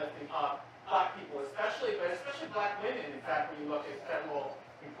on lifting up black people, especially black women, in fact, when you look at federal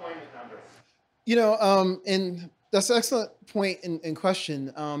employment numbers. You know, and that's an excellent point in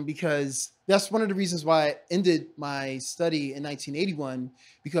question, because that's one of the reasons why I ended my study in 1981,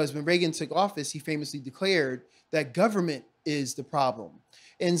 because when Reagan took office, he famously declared that government is the problem.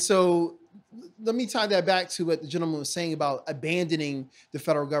 And so let me tie that back to what the gentleman was saying about abandoning the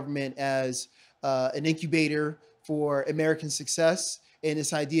federal government as an incubator for American success, and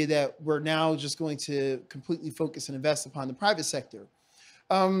this idea that we're now just going to completely focus and invest upon the private sector.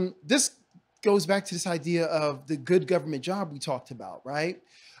 This goes back to this idea of the good government job we talked about, right?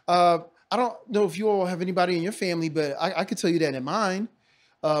 I don't know if you all have anybody in your family, but I could tell you that in mine.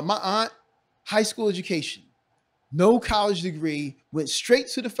 My aunt, high school education, no college degree, went straight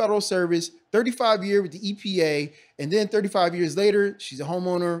to the federal service, 35 years with the EPA, and then 35 years later, she's a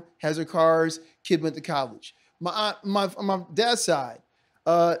homeowner, has her cars, kid went to college. My aunt, my dad's side,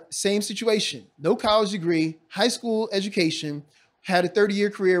 same situation, no college degree, high school education, had a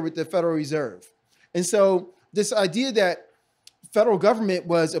 30-year career with the Federal Reserve. And so this idea that federal government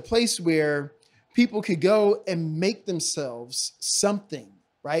was a place where people could go and make themselves something,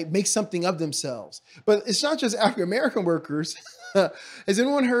 right? Make something of themselves. But it's not just African-American workers. Has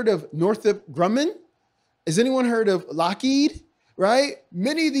anyone heard of Northrop Grumman? Has anyone heard of Lockheed, right?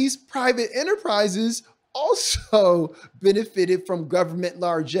 Many of these private enterprises also benefited from government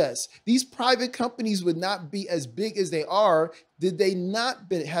largess. These private companies would not be as big as they are had they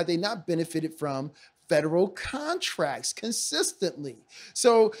not benefited from federal contracts consistently.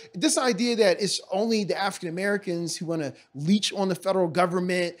 So this idea that it's only the African Americans who want to leech on the federal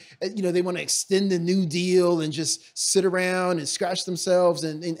government, you know, they want to extend the New Deal and just sit around and scratch themselves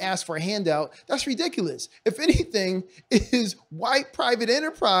and ask for a handout, that's ridiculous. If anything, it is white private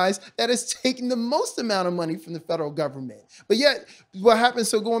enterprise that is taking the most amount of money from the federal government. But yet, what happens,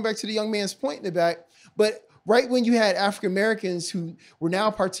 so going back to the young man's point in the back, but right when you had African Americans who were now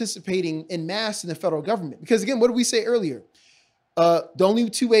participating in mass in the federal government, because again, what did we say earlier? The only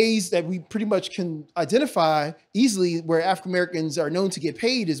two ways that we pretty much can identify easily where African Americans are known to get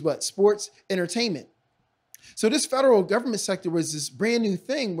paid is what? Sports, entertainment. So this federal government sector was this brand new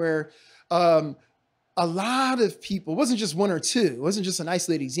thing where a lot of people, it wasn't just one or two, it wasn't just an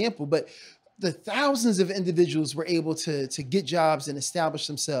isolated example, but the thousands of individuals were able to get jobs and establish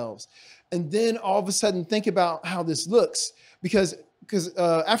themselves. And then all of a sudden think about how this looks, because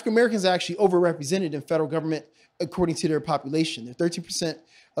African Americans are actually overrepresented in federal government according to their population. They're 13%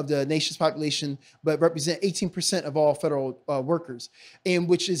 of the nation's population, but represent 18% of all federal workers, and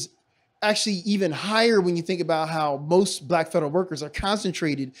which is actually even higher when you think about how most black federal workers are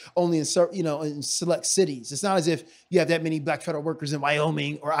concentrated only in, you know, in select cities. It's not as if you have that many black federal workers in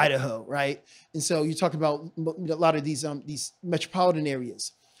Wyoming or Idaho, right? And so you're talking about a lot of these metropolitan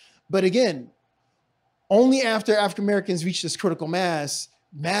areas. But again, only after African Americans reach this critical mass,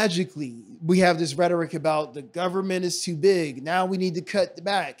 magically, we have this rhetoric about the government is too big. Now we need to cut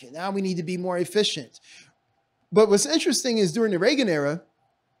back, and now we need to be more efficient. But what's interesting is during the Reagan era,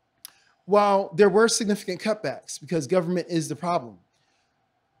 while there were significant cutbacks because government is the problem,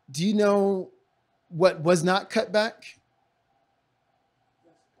 do you know what was not cut back?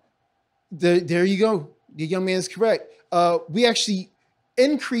 There you go. The young man is correct. We actually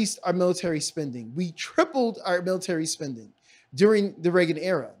increased our military spending. We tripled our military spending during the Reagan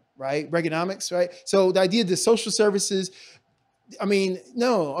era, right? Reaganomics, right? So the idea that social services,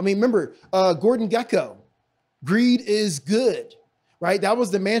 remember Gordon Gekko, greed is good, right? That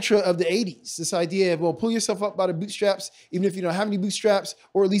was the mantra of the 80s. This idea of, well, pull yourself up by the bootstraps, even if you don't have any bootstraps,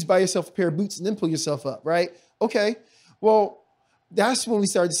 or at least buy yourself a pair of boots and then pull yourself up, right? Okay, well, that's when we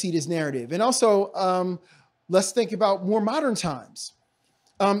started to see this narrative. And also, let's think about more modern times.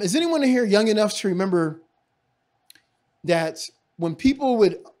 Is anyone in here young enough to remember that when people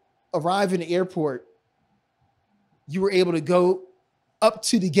would arrive in the airport, you were able to go up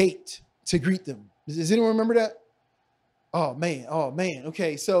to the gate to greet them? Does anyone remember that? Oh man.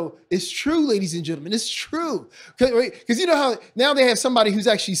 Okay, so it's true, ladies and gentlemen, it's true. Because you know how now they have somebody who's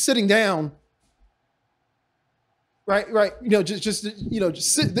actually sitting down. Right. Just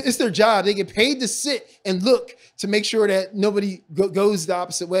sit. It's their job. They get paid to sit and look to make sure that nobody goes the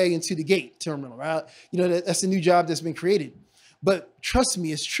opposite way into the gate terminal, right? That's a new job that's been created. But trust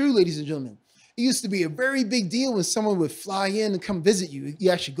me, it's true, ladies and gentlemen. It used to be a very big deal when someone would fly in and come visit you. You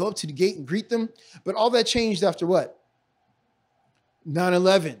actually go up to the gate and greet them. But all that changed after what?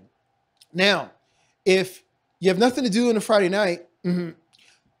 9/11. Now, if you have nothing to do on a Friday night,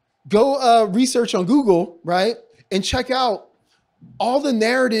 go research on Google, right? And check out all the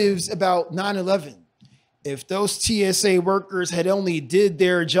narratives about 9/11. if those TSA workers had only did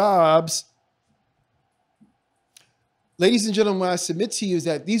their jobs. Ladies and gentlemen, what I submit to you is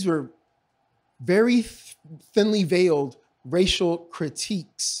that these were very thinly veiled racial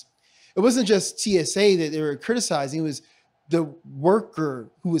critiques. It wasn't just TSA that they were criticizing, it was the worker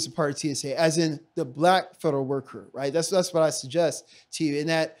who was a part of TSA, as in the black federal worker, right? That's what I suggest to you. And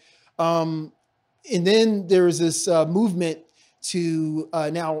that, and then there was this movement to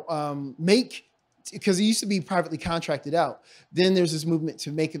now make, because it used to be privately contracted out. Then there's this movement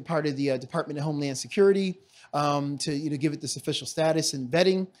to make it part of the Department of Homeland Security, to give it this official status and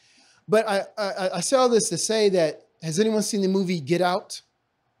vetting. But I say all this to say that, has anyone seen the movie Get Out?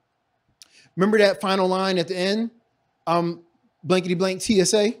 Remember that final line at the end? Blankety blank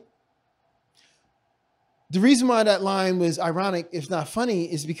TSA. The reason why that line was ironic, if not funny,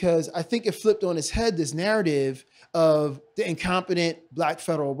 is because I think it flipped on its head this narrative of the incompetent black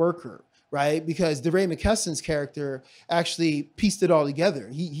federal worker, right? Because DeRay McKesson's character actually pieced it all together.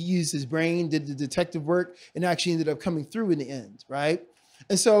 He used his brain, did the detective work, and actually ended up coming through in the end, right?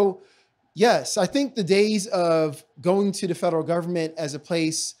 And so, yes, I think the days of going to the federal government as a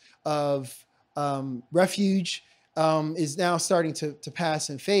place of refuge is now starting to pass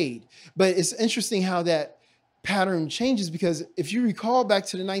and fade. But it's interesting how that pattern changes, because if you recall back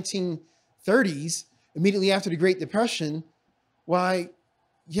to the 1930s, immediately after the Great Depression, why,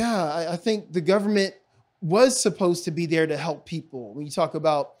 yeah, I think the government was supposed to be there to help people. When you talk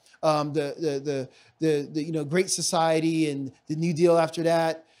about the Great Society and the New Deal after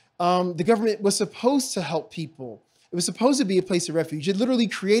that, the government was supposed to help people. It was supposed to be a place of refuge. It literally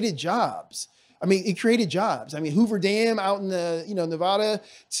created jobs. I mean, it created jobs. I mean, Hoover Dam out in Nevada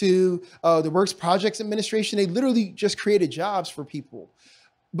to the Works Projects Administration, they literally just created jobs for people.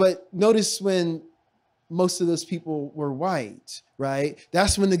 But notice when most of those people were white, right?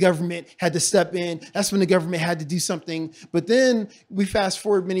 That's when the government had to step in. That's when the government had to do something. But then we fast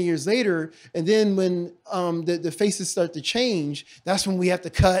forward many years later, and then when the faces start to change, that's when we have to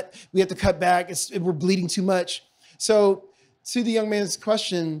cut. We have to cut back. We're bleeding too much. So to the young man's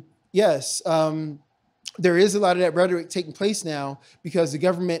question, yes, there is a lot of that rhetoric taking place now because the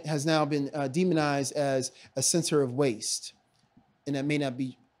government has now been demonized as a center of waste. And that may not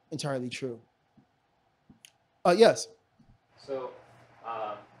be entirely true. Yes. So,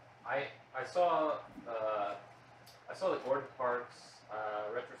 I saw the Gordon Parks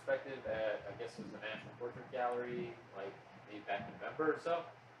retrospective at, I guess it was the National Portrait Gallery, like maybe back in November or so,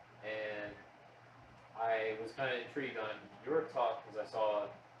 and I was kind of intrigued on your talk because I saw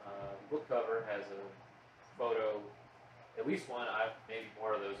the book cover has a photo, at least one. Maybe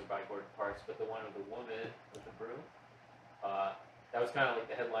more of those are by Gordon Parks, but the one of the woman with the broom. That was kind of like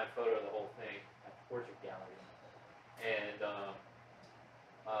the headline photo of the whole thing at the Portrait Gallery. And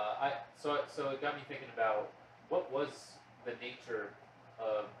so it got me thinking about what was the nature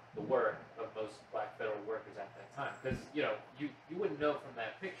of the work of most black federal workers at that time, because you wouldn't know from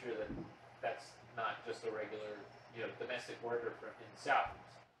that picture that that's not just a regular domestic worker from in the South.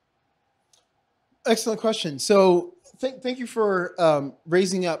 Excellent question. So thank you for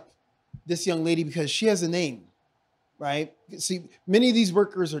raising up this young lady, because she has a name, right? See, many of these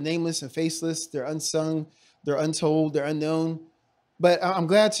workers are nameless and faceless. They're unsung. They're untold, they're unknown, but I'm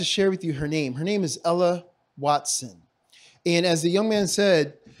glad to share with you her name. Her name is Ella Watson. And as the young man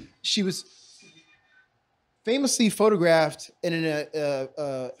said, she was famously photographed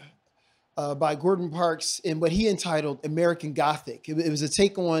by Gordon Parks in what he entitled American Gothic. It was a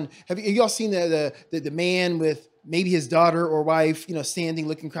take on, have you all seen the man with maybe his daughter or wife, standing,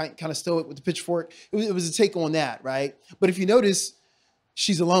 looking kind of stoic with the pitchfork? It was a take on that, right? But if you notice,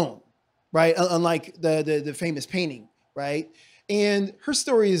 she's alone. Right, unlike the famous painting, right? And her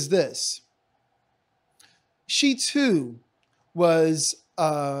story is this. She too was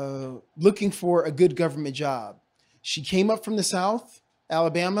looking for a good government job. She came up from the South,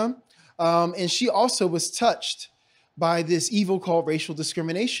 Alabama, and she also was touched by this evil called racial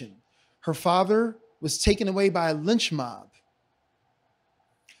discrimination. Her father was taken away by a lynch mob.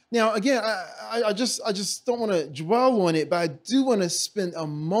 Now, again, I just don't want to dwell on it, but I do want to spend a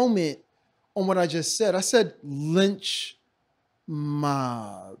moment on what I just said. I said lynch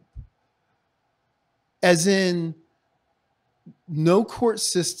mob, as in no court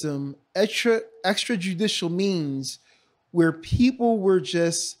system, extrajudicial means where people were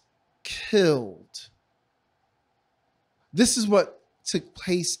just killed. This is what took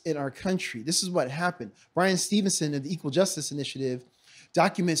place in our country. This is what happened. Brian Stevenson of the Equal Justice Initiative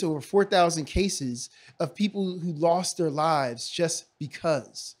documents over 4,000 cases of people who lost their lives just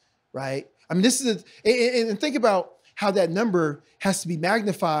because, right? I mean, this is and think about how that number has to be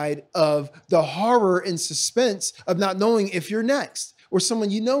magnified of the horror and suspense of not knowing if you're next or someone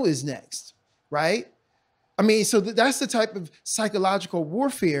you know is next, right? I mean, so that's the type of psychological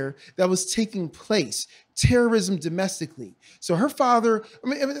warfare that was taking place, terrorism domestically. So her father, I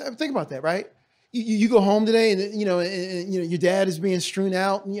mean think about that, right? You go home today and your dad is being strewn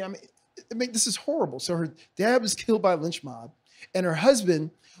out. And, I mean, this is horrible. So her dad was killed by a lynch mob and her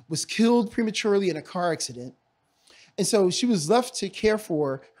husband was killed prematurely in a car accident. And so she was left to care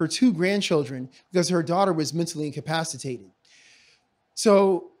for her 2 grandchildren because her daughter was mentally incapacitated.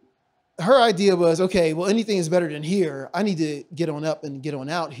 So her idea was, okay, well, anything is better than here. I need to get on up and get on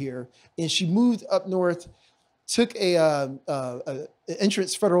out here. And she moved up north, took a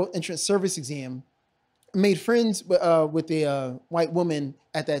federal entrance service exam, made friends with a white woman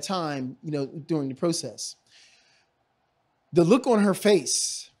at that time, during the process. The look on her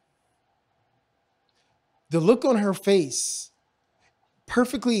face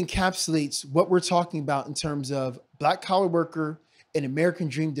perfectly encapsulates what we're talking about in terms of black collar worker and American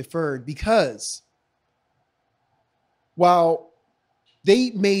Dream Deferred, because while they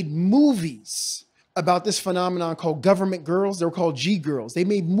made movies about this phenomenon called government girls, they were called G girls. They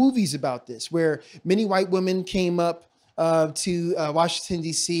made movies about this where many white women came up to Washington,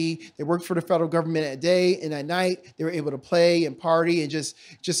 D.C. They worked for the federal government at day, and at night they were able to play and party and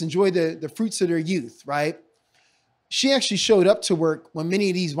just enjoy the fruits of their youth, right? She actually showed up to work when many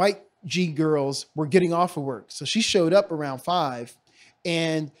of these white G girls were getting off of work. So she showed up around 5.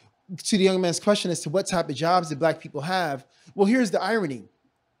 And to the young man's question as to what type of jobs did black people have, well, here's the irony.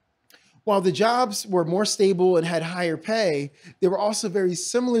 While the jobs were more stable and had higher pay, they were also very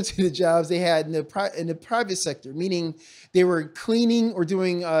similar to the jobs they had in the private sector, meaning they were cleaning or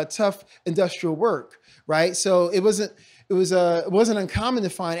doing tough industrial work, right? So it wasn't uncommon to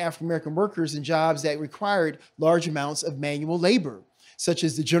find African-American workers in jobs that required large amounts of manual labor, such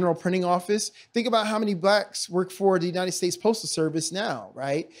as the General Printing Office. Think about how many blacks work for the United States Postal Service now,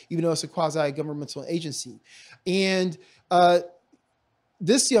 right? Even though it's a quasi-governmental agency. And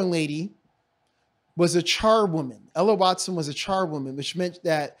this young lady was a charwoman. Ella Watson was a charwoman, which meant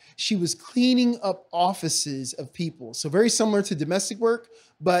that she was cleaning up offices of people. So very similar to domestic work,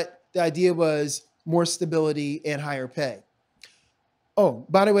 but the idea was more stability and higher pay. Oh,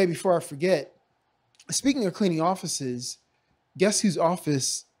 by the way, before I forget, speaking of cleaning offices, guess whose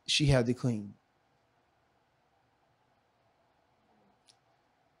office she had to clean?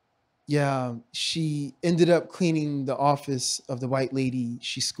 Yeah, she ended up cleaning the office of the white lady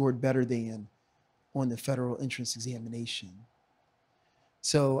she scored better than on the federal entrance examination.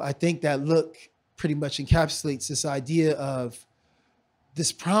 So I think that look pretty much encapsulates this idea of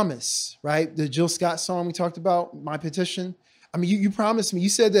this promise, right? The Jill Scott song we talked about, My Petition. I mean, you promised me, you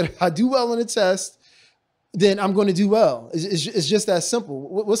said that if I do well on the test, then I'm going to do well. It's just that simple.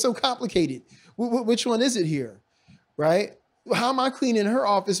 What's so complicated? Which one is it here, right? How am I cleaning her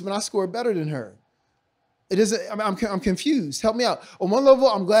office when I score better than her? It isn't. I'm confused. Help me out. On one level,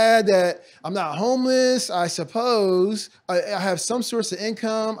 I'm glad that I'm not homeless. I suppose I have some source of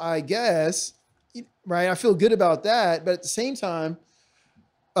income, I guess, right? I feel good about that. But at the same time,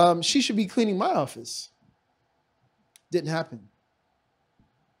 she should be cleaning my office. Didn't happen.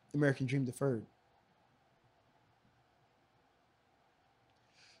 American Dream Deferred.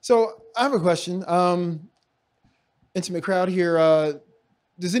 So I have a question. Intimate crowd here.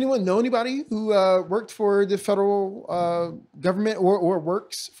 Does anyone know anybody who worked for the federal government or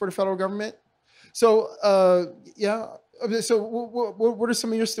works for the federal government? So yeah. So what are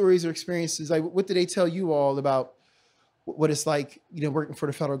some of your stories or experiences? Like, what did they tell you all about what it's like, working for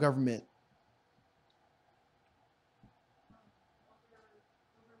the federal government?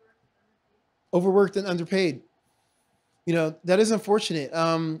 Overworked and underpaid. That is unfortunate.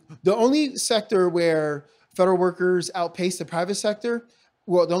 The only sector where federal workers outpace the private sector,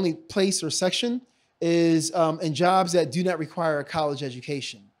 well, the only place or section is in jobs that do not require a college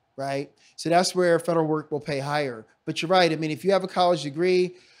education, right? So that's where federal work will pay higher. But you're right. I mean, if you have a college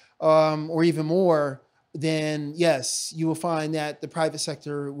degree or even more, then yes, you will find that the private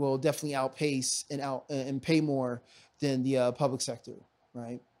sector will definitely outpace and pay more than the public sector,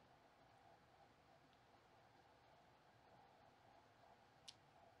 right?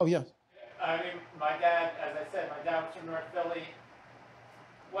 Oh, yeah. I mean, my dad, as I said, my dad was from North Philly.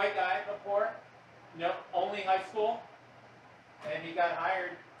 White guy before, only high school. And he got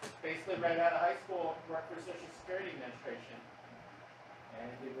hired basically right out of high school, worked for Social Security Administration.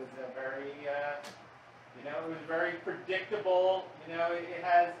 And it was a very, it was very predictable. It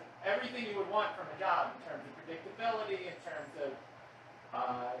has everything you would want from a job in terms of predictability, in terms of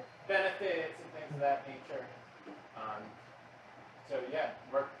benefits and things of that nature. So yeah,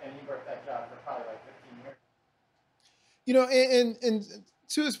 and he worked that job for probably like 15 years. You know, and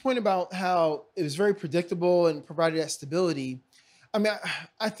to his point about how it was very predictable and provided that stability, I mean,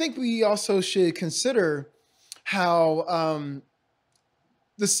 I think we also should consider how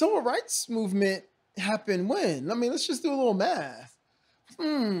the civil rights movement happened when? I mean, let's just do a little math.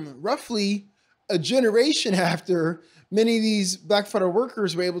 Roughly a generation after many of these black federal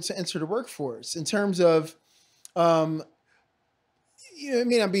workers were able to enter the workforce. In terms of, you know, it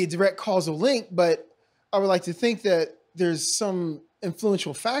may not be a direct causal link, but I would like to think that there's some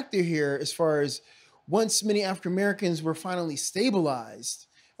influential factor here as far as once many African Americans were finally stabilized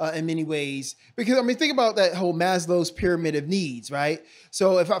in many ways. Because I mean, think about that whole Maslow's pyramid of needs, right?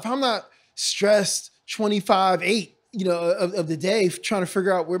 So if I'm not stressed 25/8, you know, of the day trying to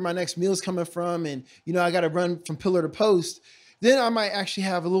figure out where my next meal is coming from, and you know, I got to run from pillar to post, then I might actually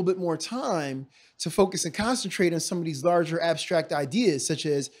have a little bit more time to focus and concentrate on some of these larger abstract ideas, such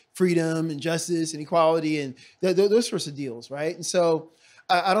as freedom and justice and equality and those sorts of deals, right? And so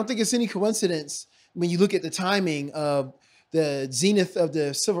I don't think it's any coincidence when you look at the timing of the zenith of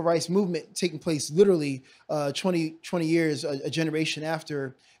the civil rights movement taking place literally 20 years, a generation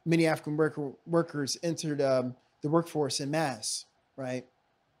after many African workers entered the workforce en masse, right?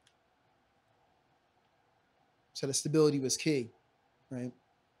 So the stability was key, right?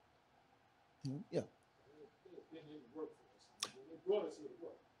 Yeah.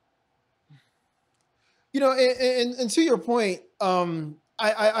 You know, and to your point,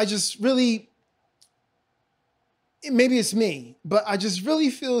 I just really, maybe it's me, but I just really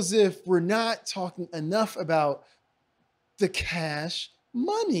feel as if we're not talking enough about the cash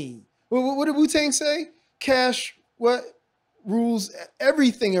money. What did Wu-Tang say? Cash, what rules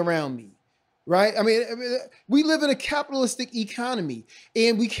everything around me, right? I mean, we live in a capitalistic economy,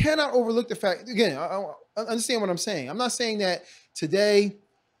 and we cannot overlook the fact, again, I understand what I'm saying. I'm not saying that today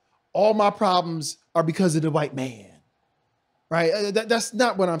all my problems are because of the white man, right? That's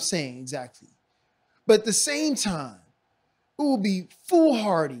not what I'm saying exactly. But at the same time, it will be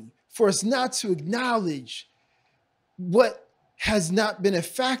foolhardy for us not to acknowledge what has not been a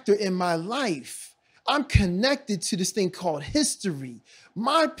factor in my life. I'm connected to this thing called history.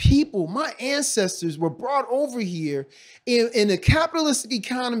 My people, my ancestors were brought over here in a capitalistic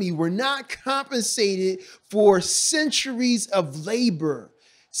economy, were not compensated for centuries of labor.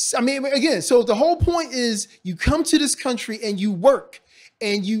 I mean, again, so the whole point is you come to this country and you work,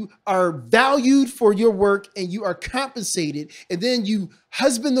 and you are valued for your work, and you are compensated, and then you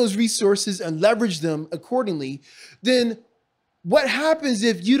husband those resources and leverage them accordingly. Then what happens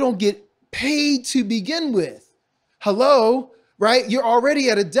if you don't get paid to begin with? Hello, right? You're already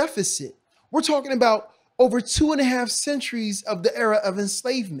at a deficit. We're talking about over 2.5 centuries of the era of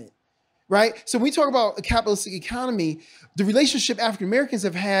enslavement, right? So when we talk about a capitalistic economy, the relationship African Americans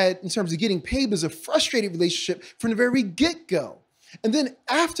have had in terms of getting paid was a frustrated relationship from the very get-go. And then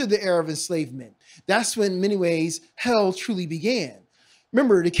after the era of enslavement, that's when, in many ways, hell truly began.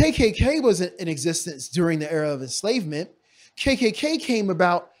 Remember, the KKK wasn't in existence during the era of enslavement. KKK came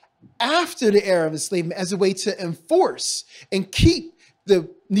about after the era of enslavement as a way to enforce and keep the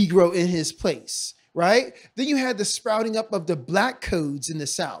Negro in his place, right? Then you had the sprouting up of the black codes in the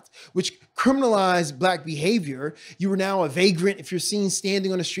South, which criminalized black behavior. You were now a vagrant if you're seen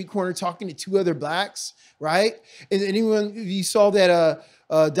standing on a street corner talking to 2 other blacks, right? And anyone, you saw that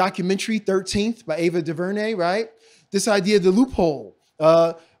documentary 13th by Ava DuVernay, right? This idea of the loophole.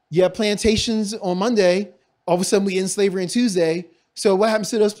 You have plantations on Monday, all of a sudden we end slavery on Tuesday. So what happens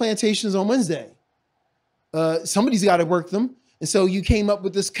to those plantations on Wednesday? Somebody's got to work them. And so you came up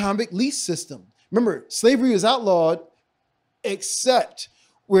with this convict lease system. Remember, slavery was outlawed except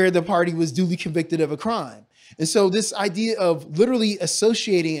where the party was duly convicted of a crime. And so this idea of literally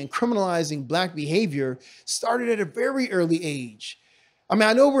associating and criminalizing black behavior started at a very early age. I mean,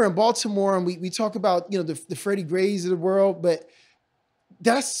 I know we're in Baltimore and we talk about, you know, the Freddie Grays of the world, but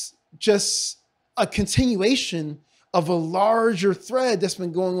that's just a continuation of a larger thread that's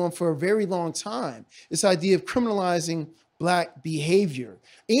been going on for a very long time. This idea of criminalizing black behavior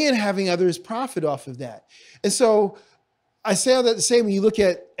and having others profit off of that. And so I say all that to say, when you look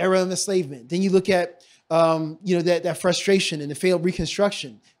at era of enslavement, then you look at you know, that frustration and the failed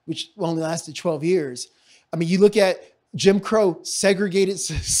Reconstruction, which only lasted 12 years. I mean, you look at Jim Crow, segregated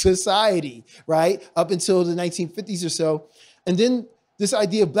society, right? Up until the 1950s or so. And then this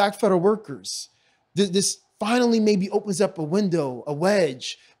idea of black federal workers, this finally maybe opens up a window, a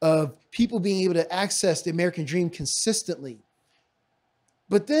wedge of people being able to access the American dream consistently.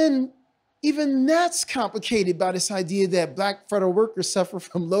 But then even that's complicated by this idea that black federal workers suffer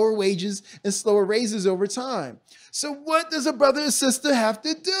from lower wages and slower raises over time. So what does a brother or sister have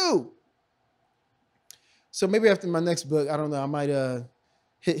to do? So maybe after my next book, I don't know, I might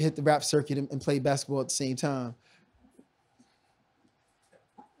hit the rap circuit and play basketball at the same time.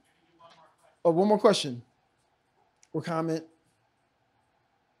 Oh, one more question or comment.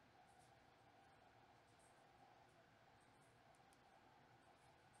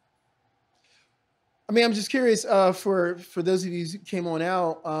 I mean, I'm just curious, for those of you who came on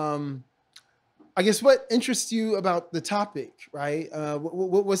out, I guess what interests you about the topic, right?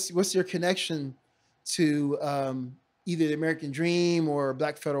 What's your connection to either the American Dream or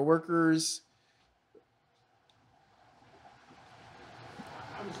Black federal workers?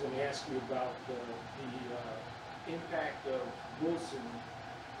 I was going to ask you about the impact of Wilson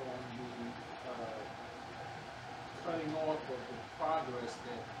on the cutting off of the progress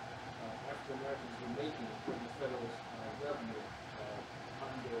that African Americans were making from the federal revenue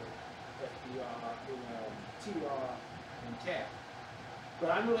under FDR, TR, and TAP. But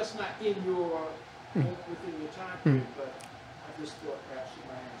I know that's not in your within your time period, but I just thought perhaps you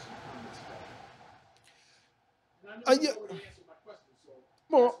might have some comments about it. And I know you already answered my question, so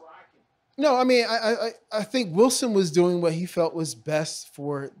that's why I can. No, I mean, I think Wilson was doing what he felt was best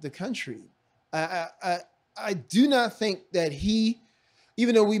for the country. I do not think that he,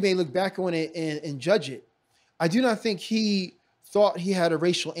 even though we may look back on it and judge it, I do not think he thought he had a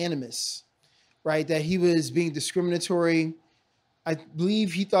racial animus, right? That he was being discriminatory. I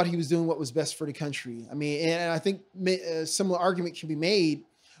believe he thought he was doing what was best for the country. I mean, and I think a similar argument can be made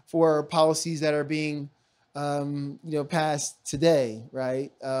for policies that are being, passed today,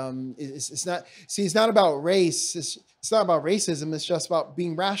 right? It's not about race. It's not about racism. It's just about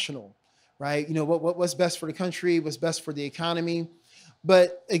being rational, right? You know, what's best for the country, what's best for the economy.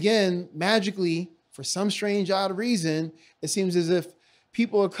 But again, magically, for some strange, odd reason, it seems as if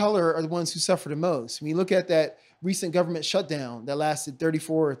people of color are the ones who suffer the most. When you look at that recent government shutdown that lasted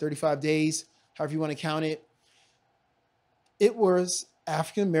 34 or 35 days, however you want to count it, it was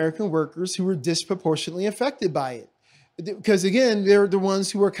African-American workers who were disproportionately affected by it. Because again, they're the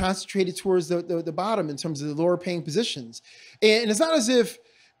ones who were concentrated towards the bottom in terms of the lower paying positions. And it's not as if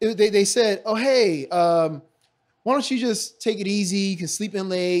they said, oh, hey, why don't you just take it easy? You can sleep in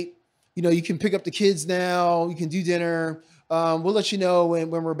late. You know, you can pick up the kids now. You can do dinner. We'll let you know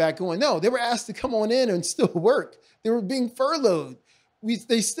when we're back going. No, they were asked to come on in and still work. They were being furloughed.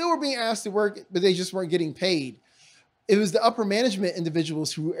 They still were being asked to work, but they just weren't getting paid. It was the upper management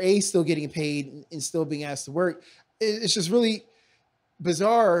individuals who were still getting paid and still being asked to work. It's just really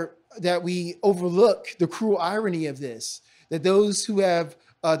bizarre that we overlook the cruel irony of this, that those who have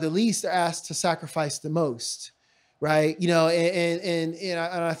the least are asked to sacrifice the most, right? You know, and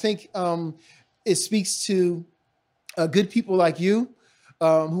I think it speaks to good people like you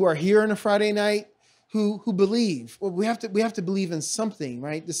who are here on a Friday night who believe. Well, we have to believe in something,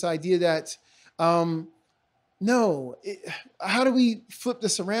 right? This idea that how do we flip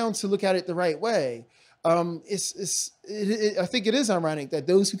this around to look at it the right way? I think it is ironic that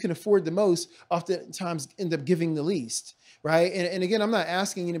those who can afford the most oftentimes end up giving the least, right? And again, I'm not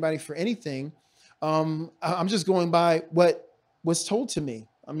asking anybody for anything. I'm just going by what was told to me.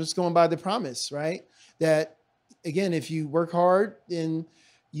 I'm just going by the promise, right? That again, if you work hard, then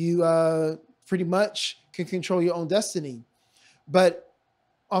you pretty much can control your own destiny. But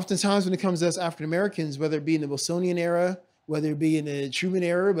oftentimes when it comes to us African Americans, whether it be in the Wilsonian era, whether it be in the Truman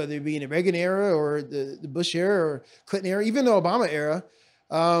era, whether it be in the Reagan era or the Bush era or Clinton era, even the Obama era,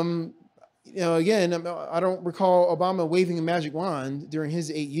 again, I don't recall Obama waving a magic wand during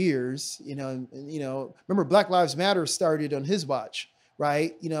his 8 years. Remember Black Lives Matter started on his watch,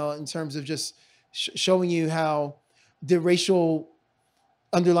 right? You know, in terms of just showing you how the racial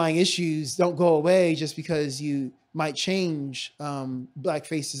underlying issues don't go away just because you might change Black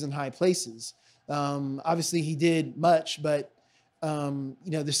faces in high places. Obviously, he did much, but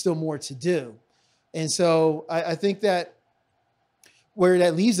there's still more to do. And so I think that where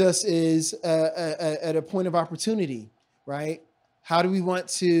that leaves us is at a point of opportunity, right? How do we want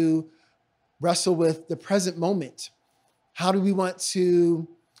to wrestle with the present moment? How do we want to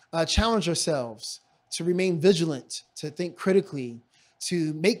challenge ourselves, to remain vigilant, to think critically,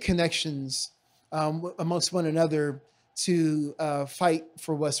 to make connections amongst one another, to fight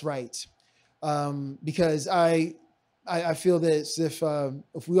for what's right? Because I feel that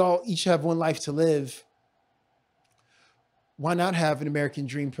if we all each have one life to live, why not have an American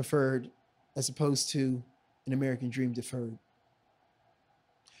dream preferred as opposed to an American dream deferred?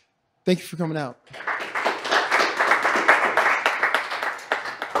 Thank you for coming out.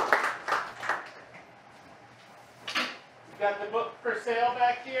 for sale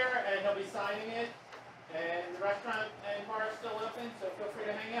back here, and he'll be signing it. And the restaurant and bar is still open, so feel free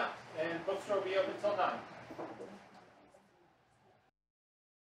to hang out. And bookstore will be open till 9.